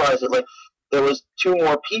we realized it, like there was 2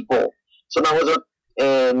 more people. So that was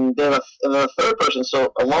and then a third person.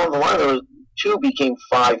 So along the line, there was 2 became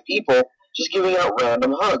 5 people just giving out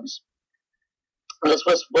random hugs. And this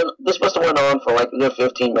must have went on for like a good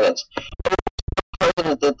 15 minutes.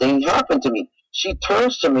 The thing happened to me. She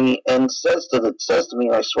turns to me and says to me,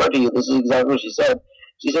 and I swear to you, this is exactly what she said.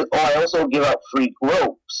 She said, "Oh, I also give out free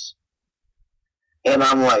gropes." And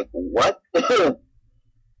I'm like, "What?" And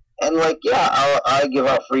like, yeah, I give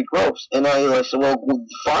out free gropes. And I said, "Well,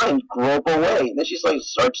 fine, grope away." And then she's like,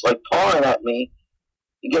 starts like pawing at me.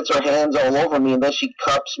 She gets her hands all over me, and then she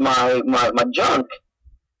cups my junk.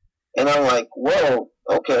 And I'm like, "Whoa,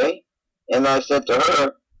 okay." And I said to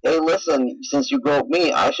her, "Hey, listen, since you grope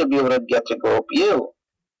me, I should be able to get to grope you."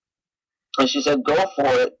 And she said, "Go for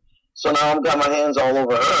it." So now I've got my hands all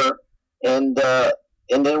over her, and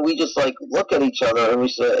then we just like look at each other, and we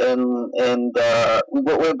said, we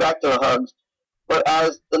went back to the hugs. But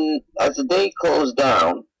as the day closed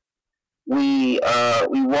down, we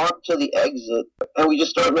walked to the exit, and we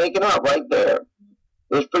just started making out right there.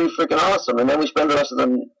 It was pretty freaking awesome. And then we spent the rest of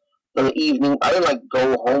the evening. I didn't like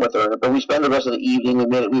go home with her, but we spent the rest of the evening. We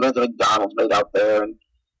went to McDonald's, made out there, and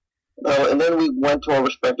then we went to our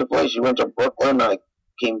respective places. She went to Brooklyn. I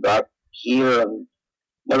came back here, and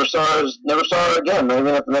Never saw her again, not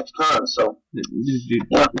even at the next con. So Did you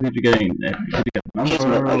get a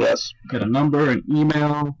Kismet, I number? guess. Get a number, an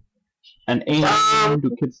email, an AIM?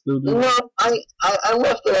 Do kids still do? No, I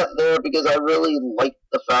left it out there because I really liked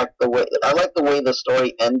the way the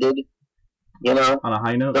story ended. You know, On a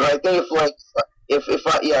high note. but I think if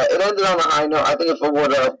it ended on a high note. I think if it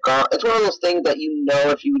would have gone, it's one of those things that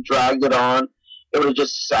if you dragged it on, it would have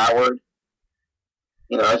just soured.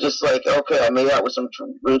 You know, it's just like, okay, I made out with some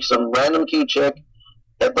random cute chick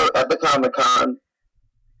at the Comic-Con,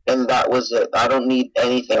 and that was it. I don't need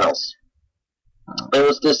anything else. There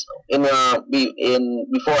was this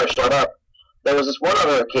before I shut up. There was this one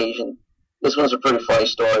other occasion. This one's a pretty funny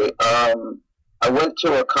story. I went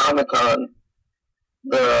to a Comic-Con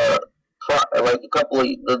the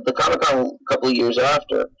Comic-Con a couple of years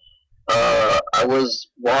after. I was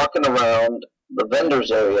walking around the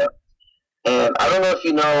vendors area. And I don't know if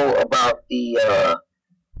you know about the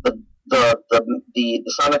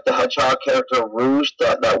Sonic the Hedgehog character Rouge,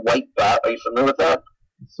 that white bat. Are you familiar with that?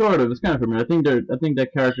 Sort of. It's kind of familiar. I think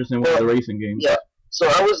that character's in one of the racing games. Yeah. So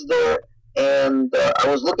I was there, and I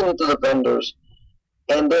was looking into the vendors,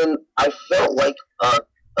 and then I felt like a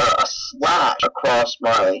slash across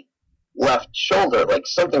my left shoulder, like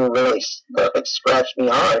something really scratched me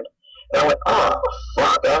hard. And I went, "Oh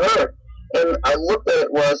fuck, that hurt." And I looked at it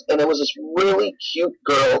was this really cute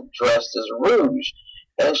girl dressed as Rouge,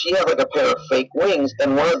 and she had like a pair of fake wings,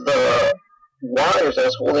 and one of the wires that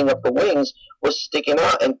was holding up the wings was sticking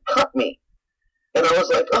out and cut me. And I was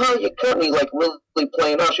like, "Oh, you cut me!" Like really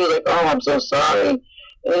playing off. She was like, "Oh, I'm so sorry." And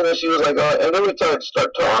then she was like, "Oh," and then we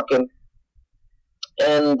start talking,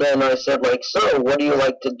 and then I said like, "So, what do you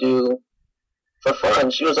like to do for fun?"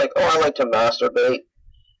 She was like, "Oh, I like to masturbate."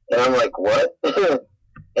 And I'm like, "What?"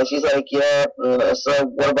 And she's like, "Yeah." So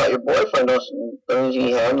what about your boyfriend? Doesn't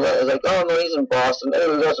he handle it? I was like, "Oh no, he's in Boston."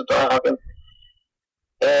 And we guys were talking,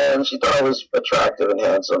 and she thought I was attractive and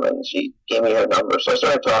handsome, and she gave me her number. So I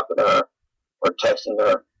started talking to her or texting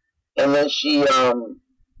her, and then she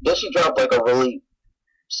dropped like a really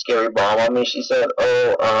scary bomb on me. She said,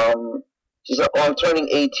 "Oh, I'm turning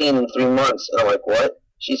 18 in 3 months." And I'm like, "What?"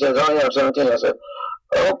 She said, "Oh yeah, I'm 17." I said,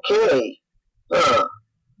 "Okay, huh."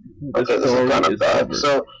 Okay, this is kind of bad.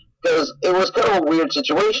 So, because it was kind of a weird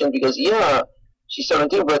situation because, yeah, she's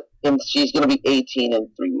 17, but she's going to be 18 in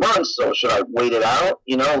 3 months, so should I wait it out?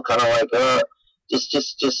 You know, kind of like,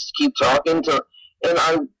 just keep talking to her. And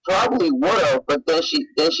I probably would have, but then she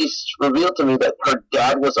revealed to me that her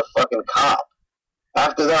dad was a fucking cop.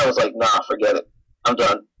 After that, I was like, nah, forget it. I'm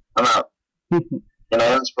done. I'm out. And I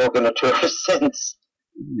haven't spoken to her since.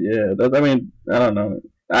 Yeah, I don't know.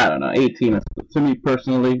 18 is, to me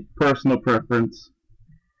personally, personal preference.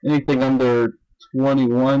 Anything under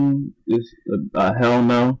 21 is a hell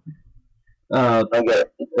no. Okay.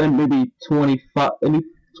 And maybe 25.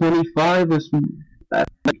 25 is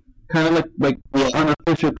kind of like the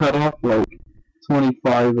unofficial cutoff, like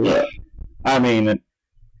 25-ish. Yeah. I mean, you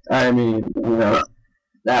know,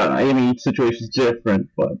 I don't know. I mean, each situation's different,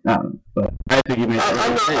 but I don't know. But I think you made. I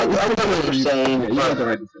know what you're saying.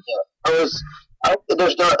 I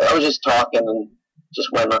was just talking and just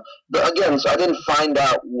went on. But again, so I didn't find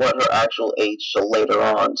out what her actual age till later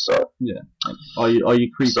on. So yeah, all you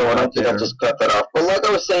creepy. So I think I just cut that off. But like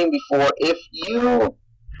I was saying before, if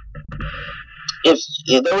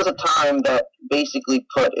there was a time that basically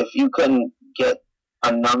put if you couldn't get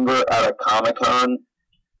a number at a Comic-Con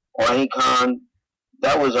or any con,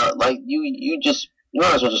 that was like you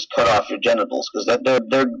might as well just cut off your genitals because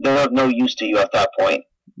they're of no use to you at that point.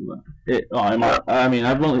 To be honest,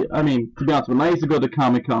 when I used to go to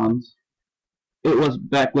Comic Cons, it was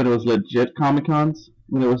back when it was legit Comic Cons.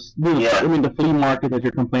 When it was, the flea market that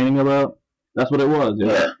you're complaining about. That's what it was. It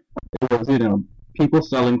was, people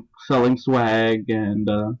selling swag, and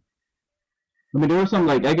there were some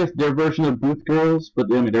I guess their version of booth girls, but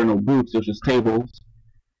there are no booths. There's just tables.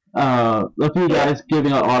 A few guys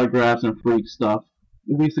giving out autographs and free stuff.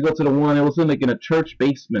 We used to go to the one. It was in a church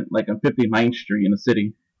basement, on 59th Street in the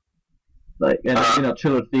city.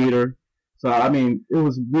 Chiller Theater. So it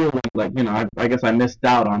was really I guess I missed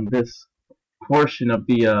out on this portion of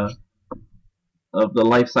the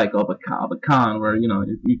life cycle of a con where you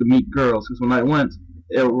could meet girls. Because when I went,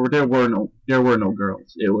 there were no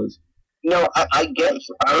girls. It was. I get.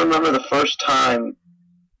 I remember the first time.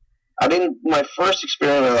 My first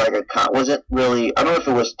experience with a con wasn't really. I don't know if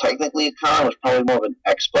it was technically a con. It was probably more of an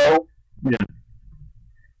expo. Yeah.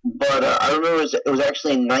 But I remember it was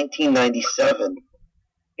actually in 1997,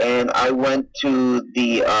 and I went to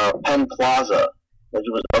the Penn Plaza, which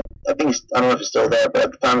was I don't know if it's still there, but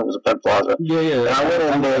at the time it was a Penn Plaza. Yeah. And I went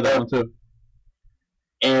in there. That one too.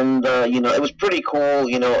 and it was pretty cool.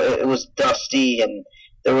 It was dusty, and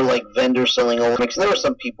there were like vendors selling old comics, and there were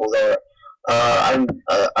some people there.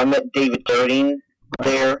 I met David Carradine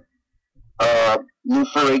there. Lou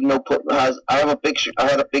Ferrigno I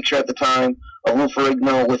had a picture at the time of Lou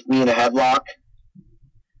Ferrigno with me in a headlock.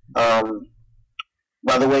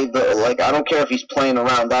 By the way, I don't care if he's playing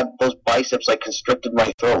around. Those biceps like constricted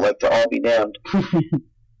my throat, like to all be damned.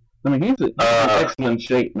 I mean, he's in excellent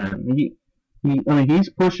shape, man. He's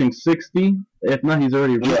pushing 60. If not, he's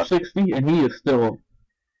already reached 60, and he is still.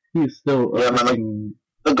 Man,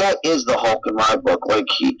 the guy is the Hulk in my book. Like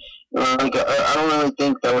I don't really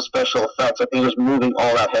think that was special effects. I think he was moving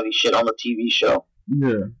all that heavy shit on the TV show.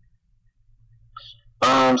 Yeah.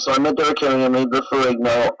 So I met Derek Carradine, I met Lou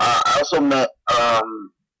Ferrigno. I also met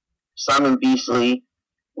Simon Beasley,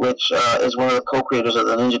 which is one of the co-creators of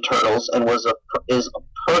the Ninja Turtles, and is a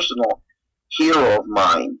personal hero of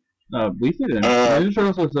mine. Beasley didn't. Ninja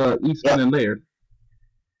Turtles was Eastman and Laird.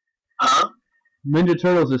 Huh? Ninja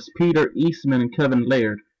Turtles is Peter Eastman and Kevin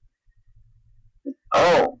Laird.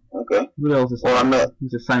 Oh, okay. Who else is?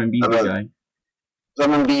 He's a Simon Beasley guy.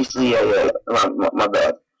 Simon Beasley, yeah. My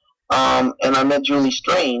bad. And I met Julie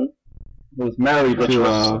Strain. Who was married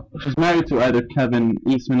to she's married to either Kevin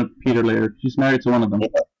Eastman or Peter Laird. She's married to one of them.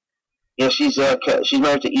 Yeah, she's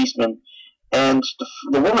married to Eastman, and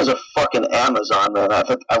the woman's a fucking Amazon, man.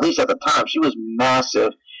 At least at the time, she was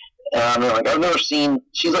massive. I mean, like, I've never seen.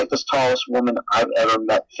 She's like the tallest woman I've ever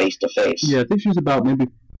met face to face. Yeah, I think she's about maybe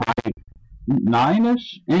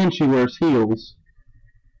 5'9"-ish, and she wears heels.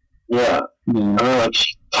 Yeah. I mean, like,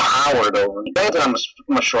 she towered over me. Granted, I'm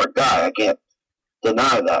a short guy. I can't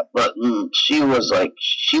deny that. But she was like,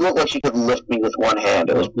 she looked like she could lift me with one hand.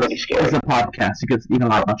 It was pretty scary. It's a podcast. You can speak a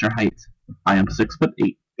lot about your height. I am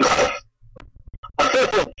 6'8".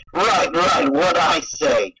 Right. What I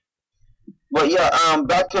say. But yeah,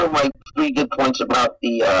 back to my 3 good points about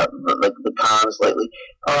the cons lately.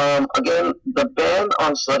 Again, the ban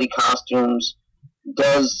on slutty costumes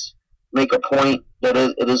does make a point that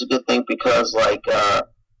it is a good thing because, like, a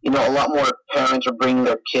lot more parents are bringing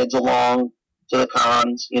their kids along to the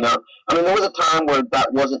cons. I mean, there was a time where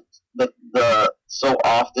that wasn't the so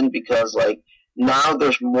often because, like, now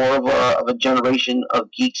there's more of a generation of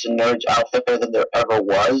geeks and nerds out there than there ever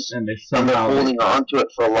was, and they're holding on to it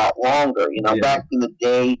for a lot longer. Back in the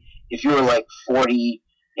day, if you were like 40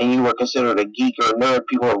 and you were considered a geek or a nerd,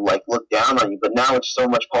 people were like looked down on you. But now it's so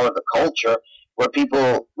much part of the culture where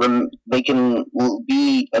people they can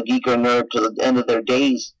be a geek or a nerd to the end of their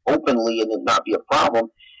days openly and it not be a problem.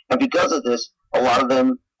 And because of this, a lot of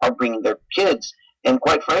them are bringing their kids. And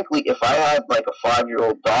quite frankly, if I had like a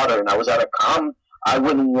 5-year-old daughter and I was at a con, I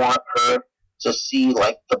wouldn't want her to see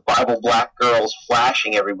like the Bible Black girls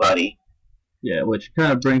flashing everybody. Yeah, which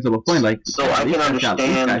kind of brings up a point. Like, so I can understand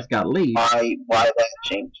these guys got laid. Why that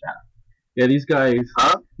changed. Yeah, these guys.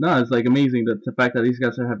 Huh? No, it's like amazing that the fact that these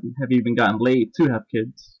guys have even gotten laid to have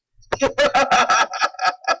kids.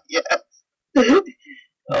 Yes.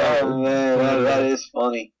 Oh man, that is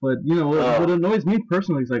funny. But what annoys me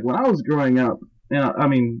personally is like when I was growing up. I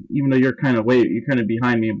mean, even though you're kind of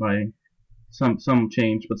behind me by some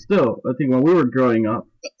change, but still, I think when we were growing up,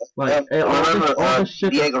 like all this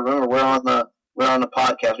shit. Diego, remember we're on the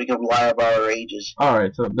podcast. We can lie about our ages. All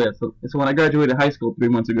right, so when I graduated high school 3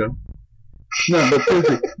 months ago. No, but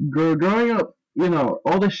seriously, growing up,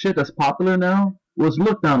 all this shit that's popular now was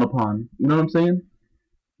looked down upon. You know what I'm saying?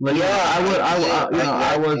 Like,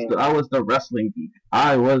 I was the wrestling geek.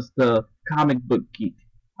 I was the comic book geek.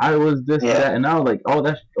 I was this, that, and now like all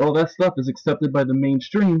that stuff is accepted by the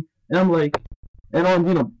mainstream, and I'm like, and on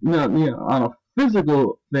on a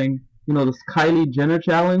physical thing, this Kylie Jenner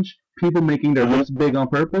challenge, people making their lips big on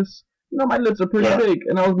purpose. My lips are pretty big,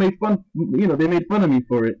 and I was made fun. They made fun of me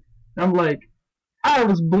for it. And I'm like, I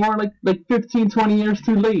was born like 15, 20 years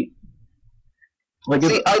too late. Like,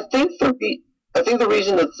 see, I think the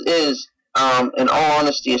reason it is, in all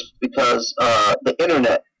honesty, is because the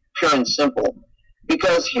internet, pure and simple.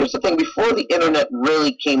 Because here's the thing, before the internet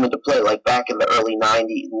really came into play, like back in the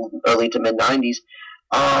early to mid 90s,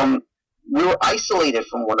 we were isolated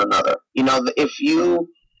from one another. If you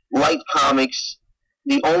liked comics,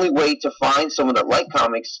 the only way to find someone that liked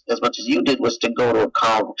comics as much as you did was to go to a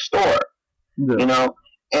comic book store. Yeah.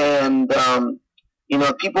 And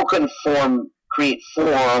people couldn't create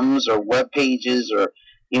forums or web pages or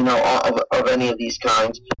of any of these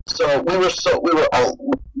kinds. So we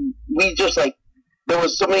just like. There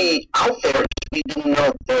was so many out there we didn't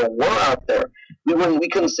know there were out there. We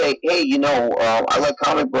couldn't say, hey, I like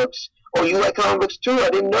comic books. Oh, you like comic books too? I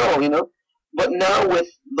didn't know, But now with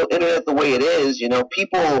the internet the way it is,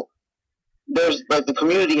 people there's like the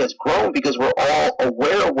community has grown because we're all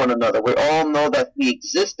aware of one another. We all know that we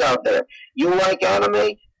exist out there. You like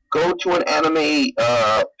anime? Go to an anime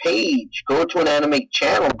page. Go to an anime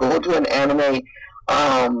channel. Go to an anime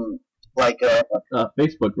like a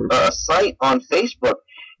Facebook group, site on Facebook,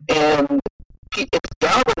 and it's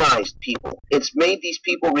galvanized people. It's made these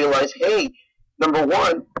people realize, hey, number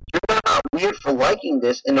one, you're not weird for liking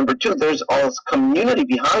this, and number two, there's all this community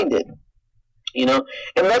behind it. You know,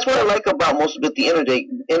 and that's what I like about most of it, the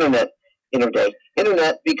internet,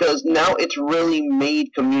 because now it's really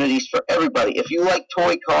made communities for everybody. If you like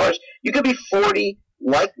toy cars, you could be 40,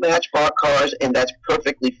 like Matchbox cars, and that's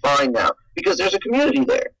perfectly fine now because there's a community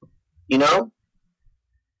there. You know,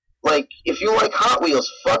 like if you like Hot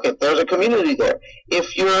Wheels, fuck it, there's a community there.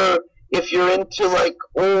 If you're into like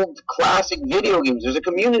old classic video games, there's a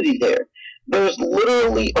community there. There's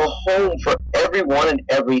literally a home for everyone and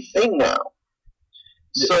everything now.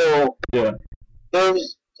 So yeah,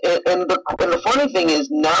 there's and the funny thing is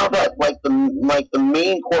now that like the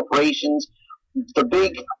main corporations, the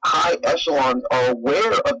big high echelons are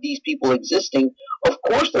aware of these people existing. Of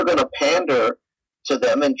course, they're going to pander to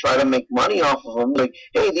them and try to make money off of them. Like,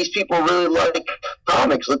 hey, these people really like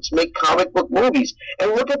comics. Let's make comic book movies.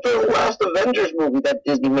 And look at the last Avengers movie that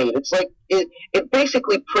Disney made. It's like it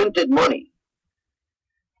basically printed money.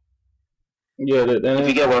 Yeah, and if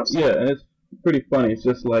you get what I'm saying. Yeah, and it's pretty funny. It's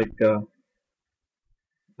just like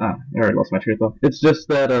I already lost my train of thought. It's just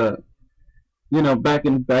that you know, back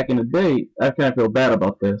in the day, I kind of feel bad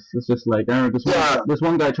about this. It's just like I remember this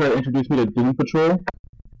one guy tried to introduce me to Doom Patrol,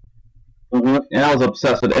 and I was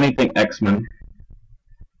obsessed with anything X-Men.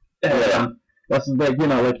 And that's like, you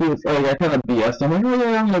know, like he was like, I kind of BS. I'm like,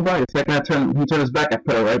 oh yeah, I'm gonna buy it. Second, he turned his back. I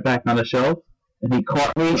put it right back on the shelf, and he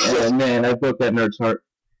caught me, and man, I broke that nerd's heart.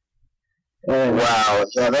 Wow,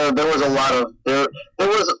 yeah, there was a lot of there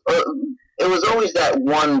was it was always that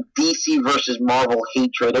one DC versus Marvel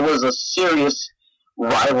hatred. It was a serious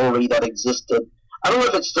rivalry that existed. I don't know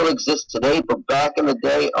if it still exists today, but back in the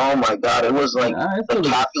day, oh my God, it was like the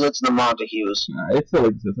Capulets and the Montagues. It still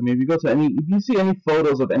exists. I mean, if you see any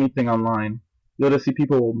photos of anything online, you'll just see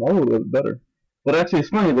people, oh, they're better. But actually, it's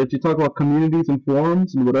funny that you talk about communities and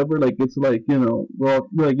forums and whatever. Like it's like, you know, well,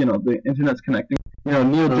 like, you know, the internet's connecting. You know,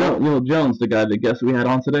 Neil Jones, the guy, the guest we had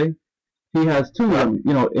on today, he has two of them.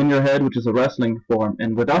 You know, In Your Head, which is a wrestling forum,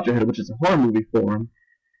 and Without Your Head, which is a horror movie forum.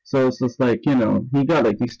 So it's just like, you know, he got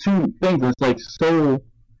like these two things. It's like so,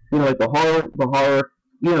 you know, like the horror.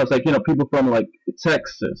 You know, it's like, you know, people from like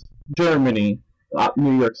Texas, Germany,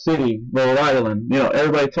 New York City, Rhode Island. You know,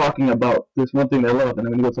 everybody talking about this one thing they love. And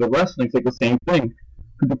then when you go to the wrestling, it's like the same thing.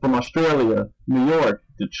 People from Australia, New York,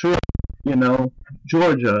 Detroit, you know,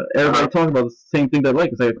 Georgia. Everybody talking about the same thing they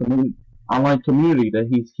like. It's like a online community that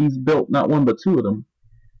he's built, not one but two of them.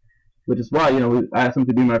 Which is why, you know, I asked him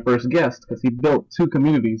to be my first guest, because he built two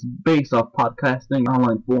communities based off podcasting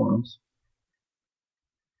online forums.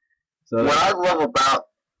 So what I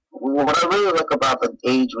really like about the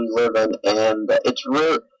age we live in, and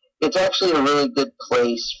it's actually a really good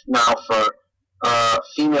place now for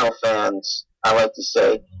female fans, I like to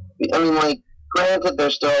say. I mean, like, granted,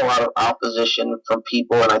 there's still a lot of opposition from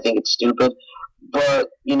people, and I think it's stupid, but,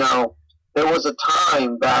 you know, there was a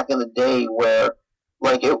time back in the day where,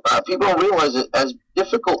 like, people don't realize it, as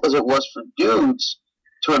difficult as it was for dudes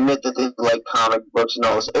to admit that they like comic books and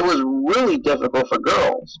all this, it was really difficult for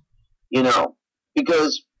girls, you know,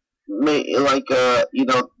 because, like, you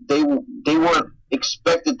know, they weren't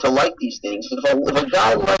expected to like these things. If a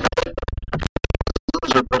guy liked it, he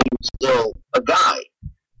was a loser, but he was still a guy.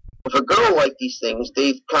 If a girl liked these things,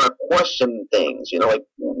 they kind of question things, you know, like,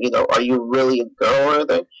 you know, are you really a girl or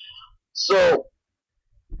anything? So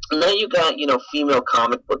now you got, you know, female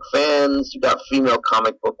comic book fans. You got female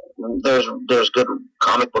comic book. There's good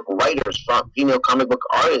comic book writers, female comic book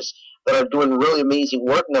artists that are doing really amazing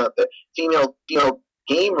work now. There, female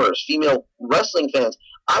gamers, female wrestling fans.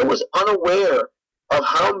 I was unaware of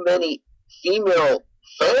how many female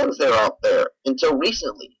fans there are out there until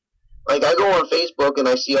recently. Like, I go on Facebook and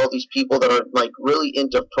I see all these people that are, like, really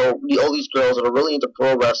into all these girls that are really into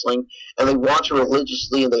pro wrestling, and they watch it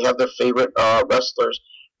religiously, and they have their favorite wrestlers.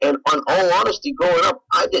 And on all honesty, growing up,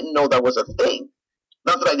 I didn't know that was a thing.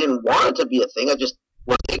 Not that I didn't want it to be a thing, I just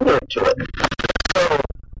was ignorant to it. So,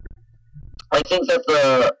 I think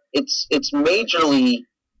that it's majorly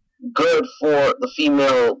good for the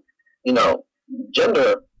female, you know,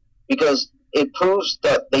 gender, because it proves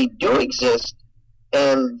that they do exist,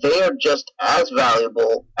 and they are just as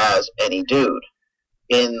valuable as any dude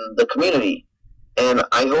in the community. And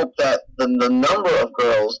I hope that the number of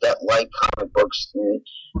girls that like comic books and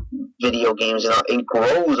video games, it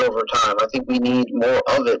grows over time. I think we need more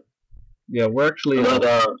of it. Yeah, we're actually But,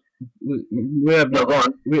 we have no, go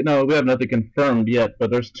on. we have nothing confirmed yet,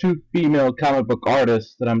 but there's 2 female comic book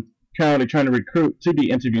artists that I'm currently trying to recruit to be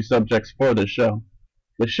interview subjects for this show.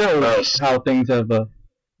 The show Nice. how things have,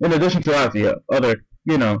 in addition to obviously other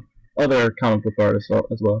comic book artists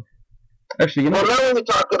as well. Actually, Well, now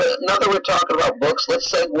that we're talking about books, let's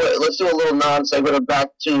segue. Let's do a little non-segue back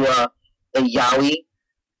to the yaoi.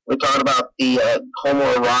 We're talking about the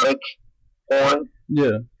homoerotic porn.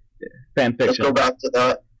 Yeah, fan fiction. Let's go back to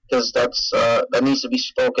that because that needs to be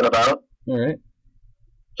spoken about. All right.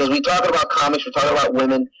 Because we're talking about comics, we're talking about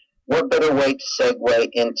women. What better way to segue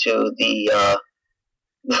into the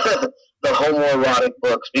the homoerotic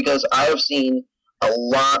books? Because I have seen a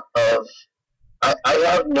lot of. I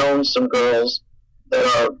have known some girls that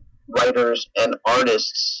are writers and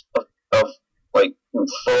artists of like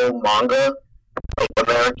faux manga, like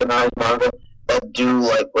Americanized manga, that do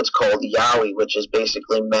like what's called yaoi, which is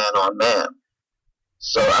basically man on man.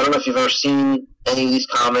 So I don't know if you've ever seen any of these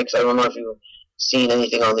comics. I don't know if you've seen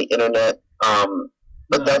anything on the internet.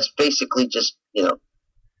 But that's basically just,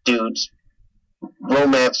 dudes,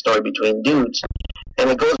 romance story between dudes. And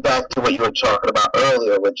it goes back to what you were talking about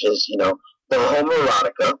earlier, which is, the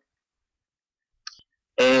homoerotica.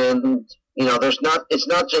 And, it's not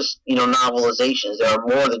just, novelizations. There are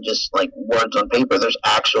more than just, like, words on paper. There's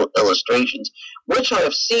actual illustrations, which I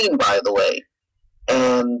have seen, by the way.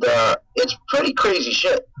 And it's pretty crazy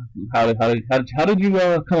shit. How did you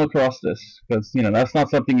come across this? Because that's not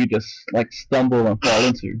something you just like stumble and fall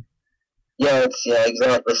into. Yeah,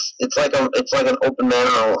 exactly. It's like an open manner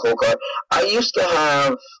on a whole card. I used to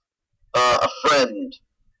have a friend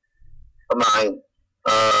of mine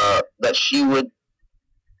that she was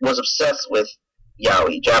obsessed with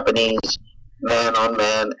yaoi, Japanese man on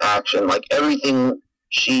man action. Like everything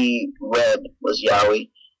she read was yaoi.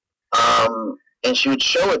 And she would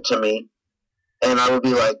show it to me, and I would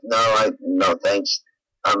be like, no, thanks,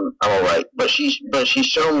 I'm all right. But she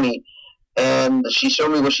showed me, and she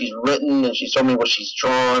showed me what she's written, and she showed me what she's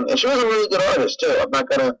drawn, and she was a really good artist too. I'm not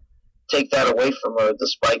gonna take that away from her,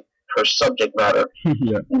 despite her subject matter.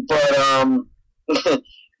 Yeah.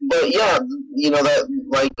 But yeah,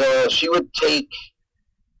 that she would take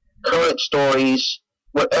current stories,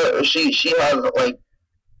 whatever she had like.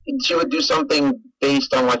 She would do something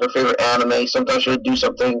based on like her favorite anime. Sometimes she would do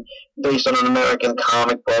something based on an American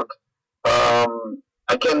comic book. I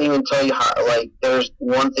can't even tell you how. Like, there's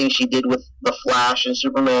one thing she did with the Flash and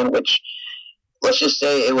Superman, which let's just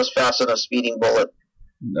say it was faster than a speeding bullet.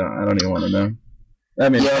 No, I don't even want to know. I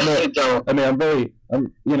mean, yeah, you don't. I mean,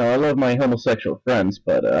 I love my homosexual friends,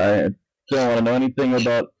 but I don't want to know anything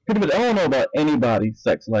about. I don't want to know about anybody's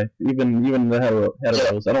sex life, even the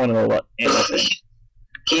heteros. I don't want to know about anything.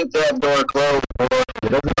 Keep that door closed. I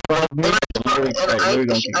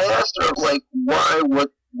asked her, like, why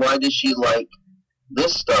did she like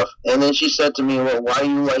this stuff? And then she said to me, well, why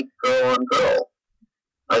do you like girl on girl?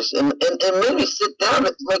 I said, and made me sit down.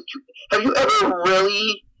 Like, have you ever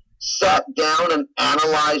really sat down and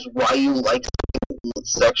analyzed why you like something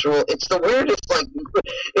sexual? It's the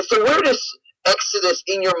weirdest exodus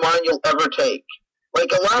in your mind you'll ever take.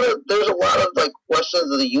 Like, there's a lot of, like,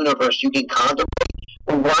 questions of the universe you can contemplate.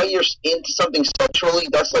 Why you're into something sexually,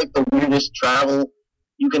 that's like the weirdest travel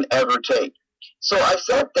you can ever take. So I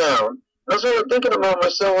sat down, and I started thinking about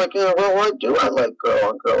myself, like, well, why do I like girl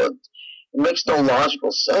on girl? It makes no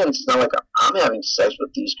logical sense. It's not like I'm having sex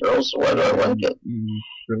with these girls, so why do I like it? Mm-hmm.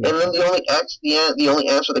 And then the only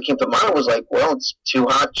answer that came to mind was like, well, it's 2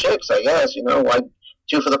 hot chicks, I guess, why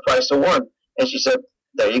 2 for the price of 1? And she said,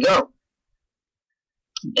 there you go.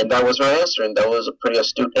 And that was her answer, and that was a pretty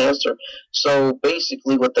astute answer. So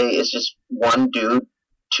basically it's just one dude,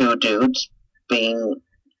 2 dudes being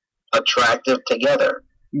attractive together.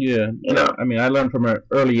 Yeah. I mean, I learned from an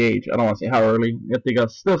early age. I don't want to say how early. I think I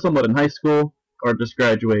was still somewhat in high school or just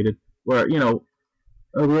graduated, where, we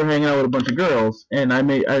were hanging out with a bunch of girls, and I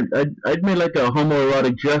made like a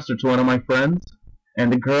homoerotic gesture to one of my friends. And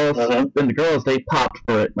the girls, they popped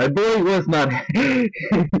for it. My boy was not. he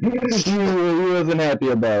wasn't happy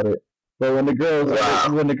about it. But when the girls,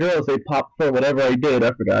 they popped for whatever I did.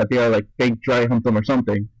 I forgot. I think I like fake dry humped them or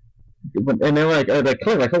something. And they're like,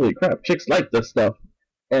 holy crap, chicks like this stuff.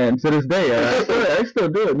 And to this day, I still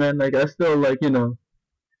do it, man. Like, I still like, I still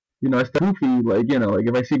goofy. Like, like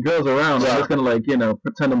if I see girls around, I'm just gonna like,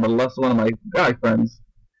 pretend to molest one of my guy friends.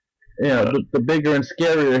 The bigger and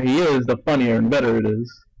scarier he is, the funnier and better it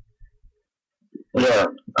is. Yeah,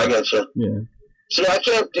 I get you. Yeah. See, I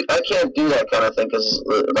can't do that kind of thing because,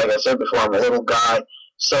 like I said before, I'm a little guy.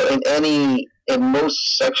 So in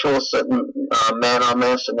most sexual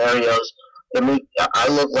man-on-man scenarios, I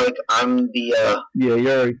look like I'm the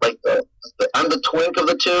you're like I'm the twink of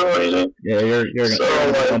the two. Right? you're So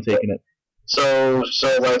I'm taking it. So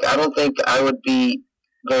like I don't think I would be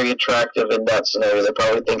very attractive in that scenario. They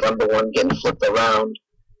probably think I'm the one getting flipped around.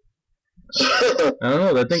 I don't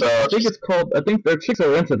know. I think it's called. I think their chicks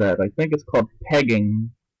are into that. I think it's called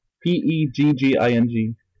pegging, Pegging.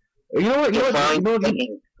 You know what?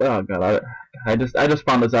 Oh god, I just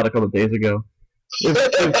found this out a couple of days ago.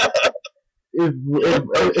 If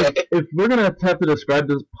we're gonna have to describe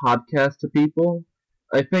this podcast to people,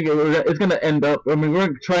 I think it's gonna end up. I mean,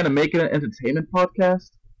 we're trying to make it an entertainment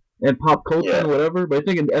podcast and pop culture and whatever. But I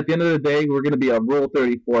think at the end of the day, we're gonna be a Rule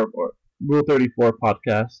 34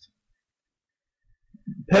 podcast.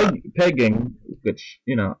 Pegging, which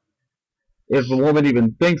if a woman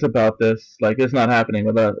even thinks about this, like it's not happening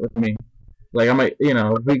with me. Like I might,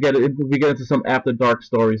 if we get into some after dark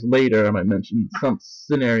stories later, I might mention some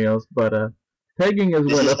scenarios. But pegging is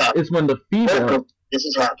when the female. This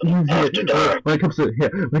is happening after dark. When it comes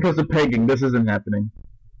to pegging, this isn't happening.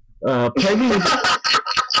 Pegging is.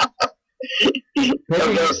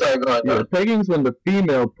 Pegging is when the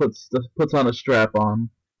female puts on a strap on,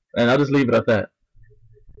 and I'll just leave it at that.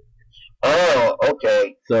 Oh,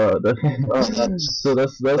 okay. So that's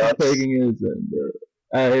what pegging is, and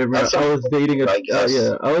I was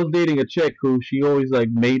dating a chick who she always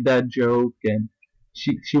like made that joke, and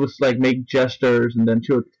she was like make gestures, and then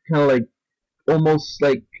she would kind of like almost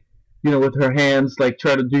like with her hands like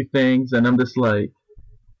try to do things, and I'm just like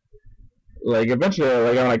eventually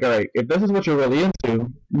I'm like, all right, if this is what you're really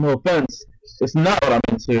into, no offense, it's not what I'm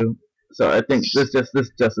into. So I think this just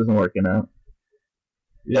isn't working out.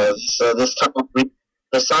 Yeah. So this tunnel,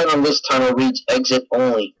 the sign on this tunnel reads "exit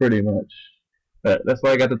only." Pretty much. That's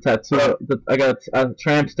why I got the tattoo. I got a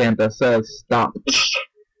tramp stamp that says "stop."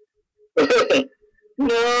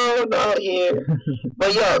 No, not here.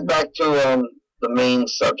 But yeah, back to the main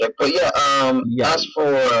subject. But as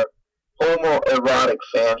for homoerotic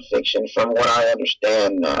fan fiction, from what I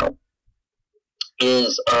understand now,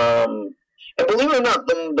 is and believe it or not,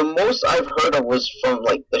 the most I've heard of was from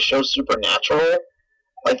like the show Supernatural.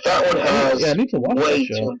 Like that one has I need to watch way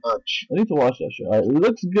that show. too much. I need to watch that show. It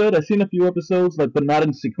looks good. I've seen a few episodes, but not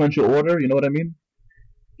in sequential order. You know what I mean?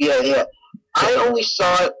 Yeah. I only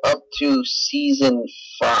saw it up to season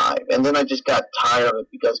 5, and then I just got tired of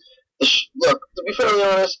it because look, to be fairly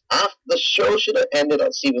honest, the show should have ended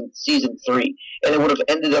at season 3, and it would have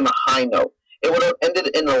ended on a high note. It would have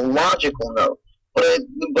ended in a logical note.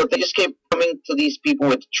 But they just kept coming to these people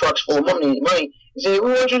with trucks full of money and say,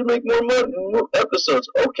 we want you to make more money, more episodes.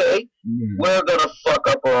 Okay, we're going to fuck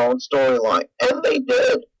up our own storyline. And they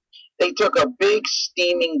did. They took a big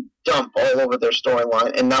steaming dump all over their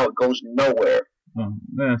storyline, and now it goes nowhere. Oh,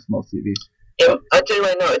 that's small CVs. I tell you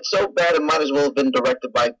right now, it's so bad it might as well have been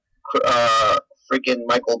directed by freaking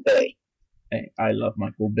Michael Bay. Hey, I love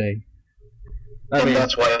Michael Bay. And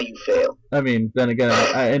that's why you fail. I mean, then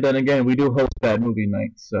again, we do host bad movie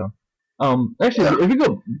nights. So, actually, if we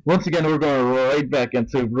go once again, we're going right back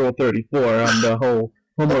into Rule 34 on the whole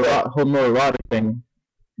homoerotic thing.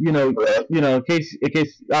 In case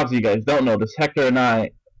obviously you guys don't know this, Hector and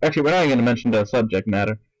I, actually, we're not even going to mention the subject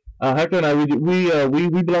matter. Hector and I, we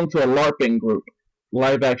belong to a LARPing group,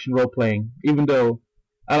 live action role playing. Even though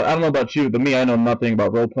I don't know about you, but me, I know nothing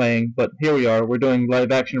about role playing. But here we are, we're doing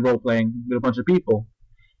live action role playing with a bunch of people.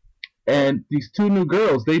 And these two new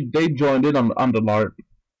girls, they joined in on the LARP,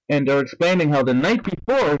 and they're explaining how the night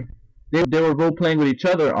before they were role playing with each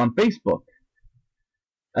other on Facebook.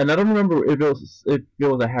 And I don't remember if it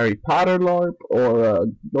was a Harry Potter LARP or a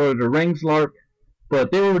Lord of the Rings LARP, but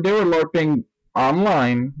they were LARPing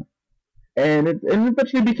online, and it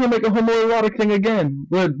eventually became like a homoerotic thing again,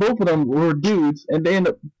 where both of them were dudes, and they end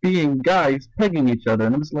up being guys pegging each other,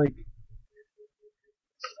 and I'm just like,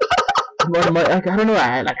 I don't know,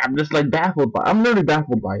 I'm just like baffled by. I'm really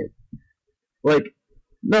baffled by it. Like,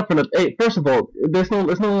 nothing. Hey, first of all, there's no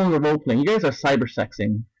longer role playing. You guys are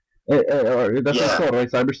cybersexing. Or that's what's called, right?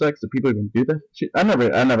 Cybersex. Do people even do that shit? I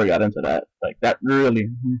never got into that. Like that really,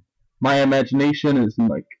 my imagination is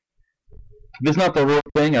like, if it's not the real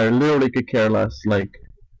thing, I literally could care less. Like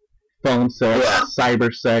phone sex,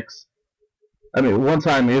 cybersex. I mean, one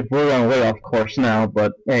time, if we're going way off course now,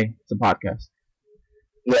 but hey, it's a podcast.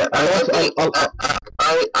 Yeah, I've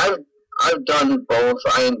done both.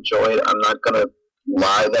 I enjoy it. I'm not gonna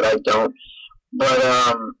lie that I don't, but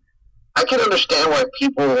I can understand why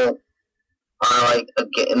people are like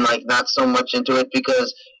again like not so much into it,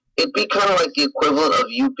 because it'd be kind of like the equivalent of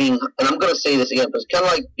you being, and I'm going to say this again, but it's kind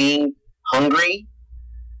of like being hungry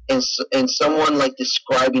and someone like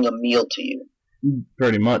describing a meal to you.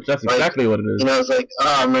 Pretty much. That's exactly what it is. You know, it's like,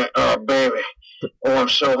 oh man, oh baby, oh I'm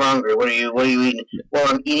so hungry. What are you eating? Well,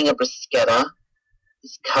 I'm eating a bruschetta.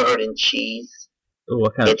 It's covered in cheese. Oh,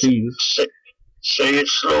 what kind of cheese? Say it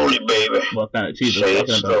slowly, baby. What kind of cheese? Say it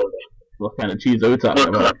slowly. What kind of cheese are we talking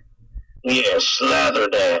about? Yeah, slather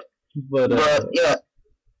that. But yeah.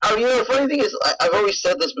 The funny thing is, I've always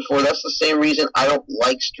said this before. That's the same reason I don't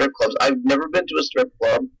like strip clubs. I've never been to a strip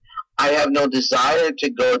club. I have no desire to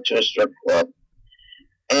go to a strip club.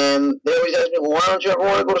 And they always ask me, well, why don't you ever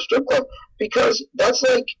want to go to a strip club? Because that's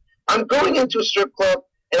like, I'm going into a strip club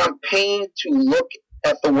and I'm paying to look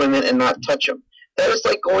at the women and not touch them. That is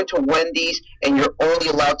like going to Wendy's and you're only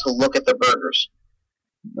allowed to look at the burgers.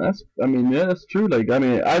 That's true. Like, I've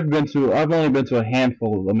only been to a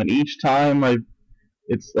handful of them, and each time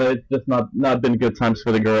it's just not been good times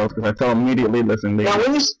for the girls, because I tell them immediately, listen, now,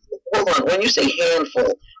 when you say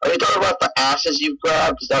handful, are you talking about the asses you've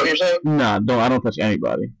grabbed? Is that what you're saying? Nah, I don't touch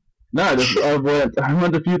anybody. No, I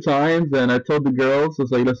went a few times, and I told the girls, I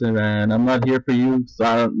was like, listen, man, I'm not here for you, so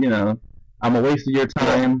I'm a waste of your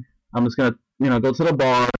time. I'm just gonna, go to the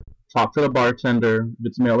bar, talk to the bartender, if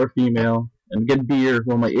it's male or female, and get beer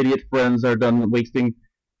while my idiot friends are done wasting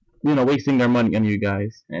their money on you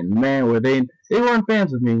guys. And man, they weren't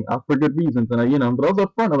fans of me for good reasons, and but I was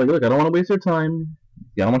upfront. I'm like, look, I don't want to waste your time.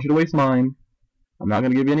 I don't want you to waste mine. I'm not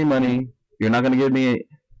gonna give you any money. You're not gonna give me,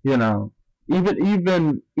 even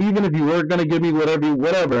if you were gonna give me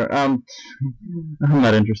whatever, I'm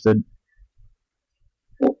not interested.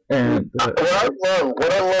 And what I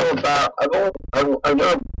love about I've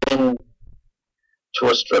never been to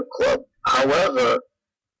a strip club. However,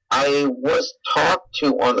 I was talked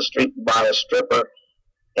to on the street by a stripper,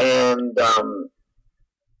 and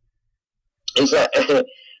is that to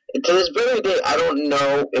this very day I don't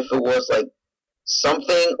know if it was like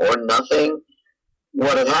something or nothing.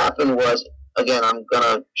 What had happened was, again, I'm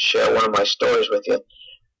gonna share one of my stories with you.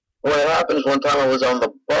 What had happened is, one time I was on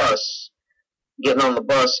the bus, getting on the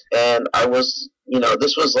bus, and I was,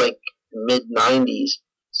 this was like mid-90s,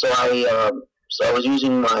 so I was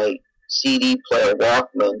using my CD player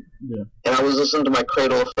Walkman, and I was listening to my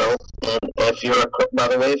Cradle of Filth. And by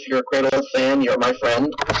the way, if you're a Cradle of fan, you're my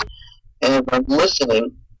friend. And I'm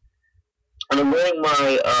listening, and I'm wearing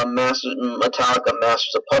my Metallica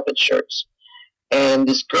Masters of Puppets shirts. And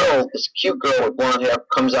this cute girl with blonde hair,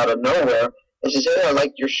 comes out of nowhere and says, "Hey, I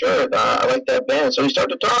like your shirt. I like that band." So we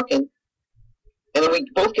started talking. And then we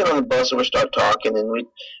both get on the bus and we start talking, and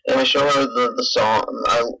I show her the song.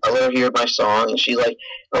 I let her hear my song, and she's like,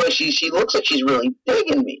 "Oh, she looks like she's really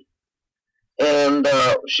digging me." And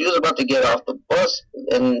she was about to get off the bus,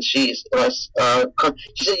 and she said,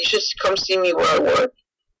 "You should come see me where I work."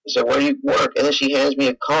 I said, "Where do you work?" And then she hands me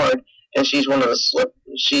a card, and she's one of the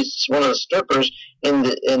strippers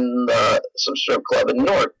in some strip club in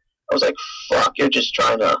Newark. I was like, "Fuck, you're just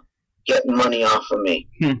trying to get money off of me."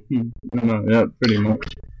 Yeah, pretty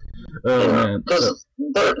much. Because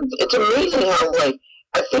it's amazing how, like,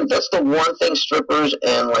 I think that's the one thing strippers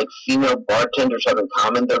and, like, female bartenders have in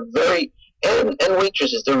common. They're very, and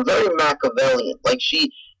waitresses, they're very Machiavellian. Like,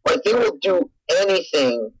 they will do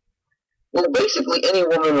anything. Well, basically any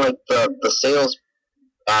woman, like, the sales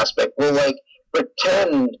aspect will, like,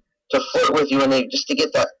 pretend to flirt with you, and just to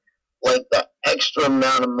get that extra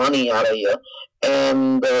amount of money out of you.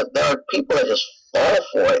 And there are people that just fall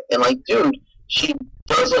for it. And, like, dude, she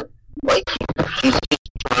doesn't like you. She's just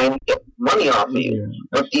trying to get money off of you. Yeah.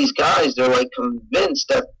 But these guys, they're, like, convinced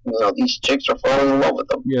that, these chicks are falling in love with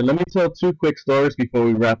them. Yeah, let me tell two quick stories before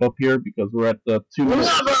we wrap up here, because we're at the 2 minute.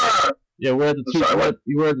 Never! Yeah, we're at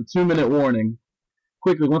the 2 minute warning.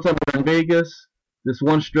 Quickly, one time we were in Vegas, this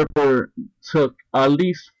one stripper took at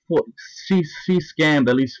least she scammed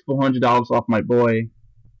at least $400 off my boy.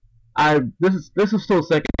 This is still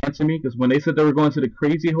second hand to me, because when they said they were going to the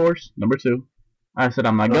Crazy Horse #2, I said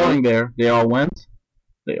I'm not going there. They all went.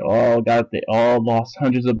 They all lost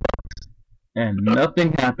hundreds of bucks, and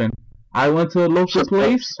nothing happened. I went to a local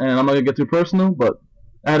place, and I'm not gonna get too personal, but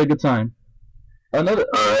I had a good time. Another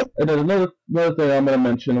thing I'm gonna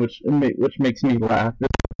mention, which makes me laugh.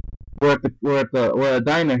 We're at a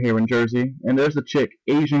diner here in Jersey, and there's a chick,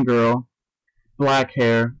 Asian girl, black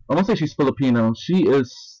hair. I won't say she's Filipino. She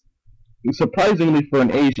is, surprisingly for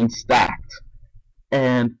an Asian, stacked.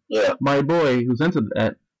 And my boy, who's into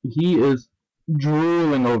that, he is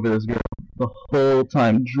drooling over this girl the whole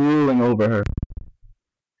time, drooling over her.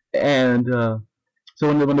 And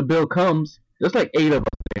so when the bill comes, there's like 8 of us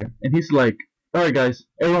there, and he's like, "All right, guys,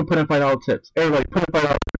 everyone put in $5 tips. Everybody put in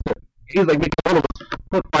 $5 tips." he's like making all of us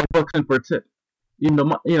put $5 in for a tip.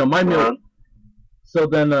 My meal. Uh-huh. So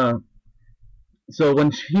then, so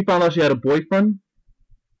when he found out she had a boyfriend,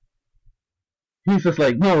 he's just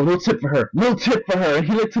like, no tip for her, no tip for her. And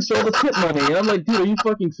he like took all the tip money, and I'm like, dude, are you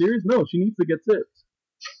fucking serious? No, she needs to get tips.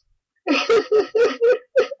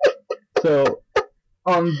 So,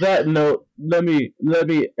 on that note, let me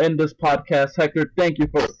end this podcast. Hector, thank you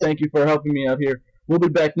for helping me out here. We'll be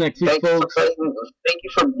back next week, folks. Thank you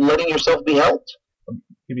for letting yourself be helped.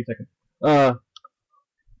 Give me a second.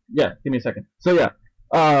 Yeah, give me a second. So yeah,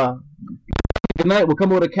 good night. We'll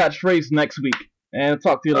come up with a catchphrase next week, and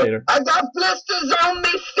talk to you later. I got blisters on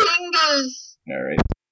my fingers. All right.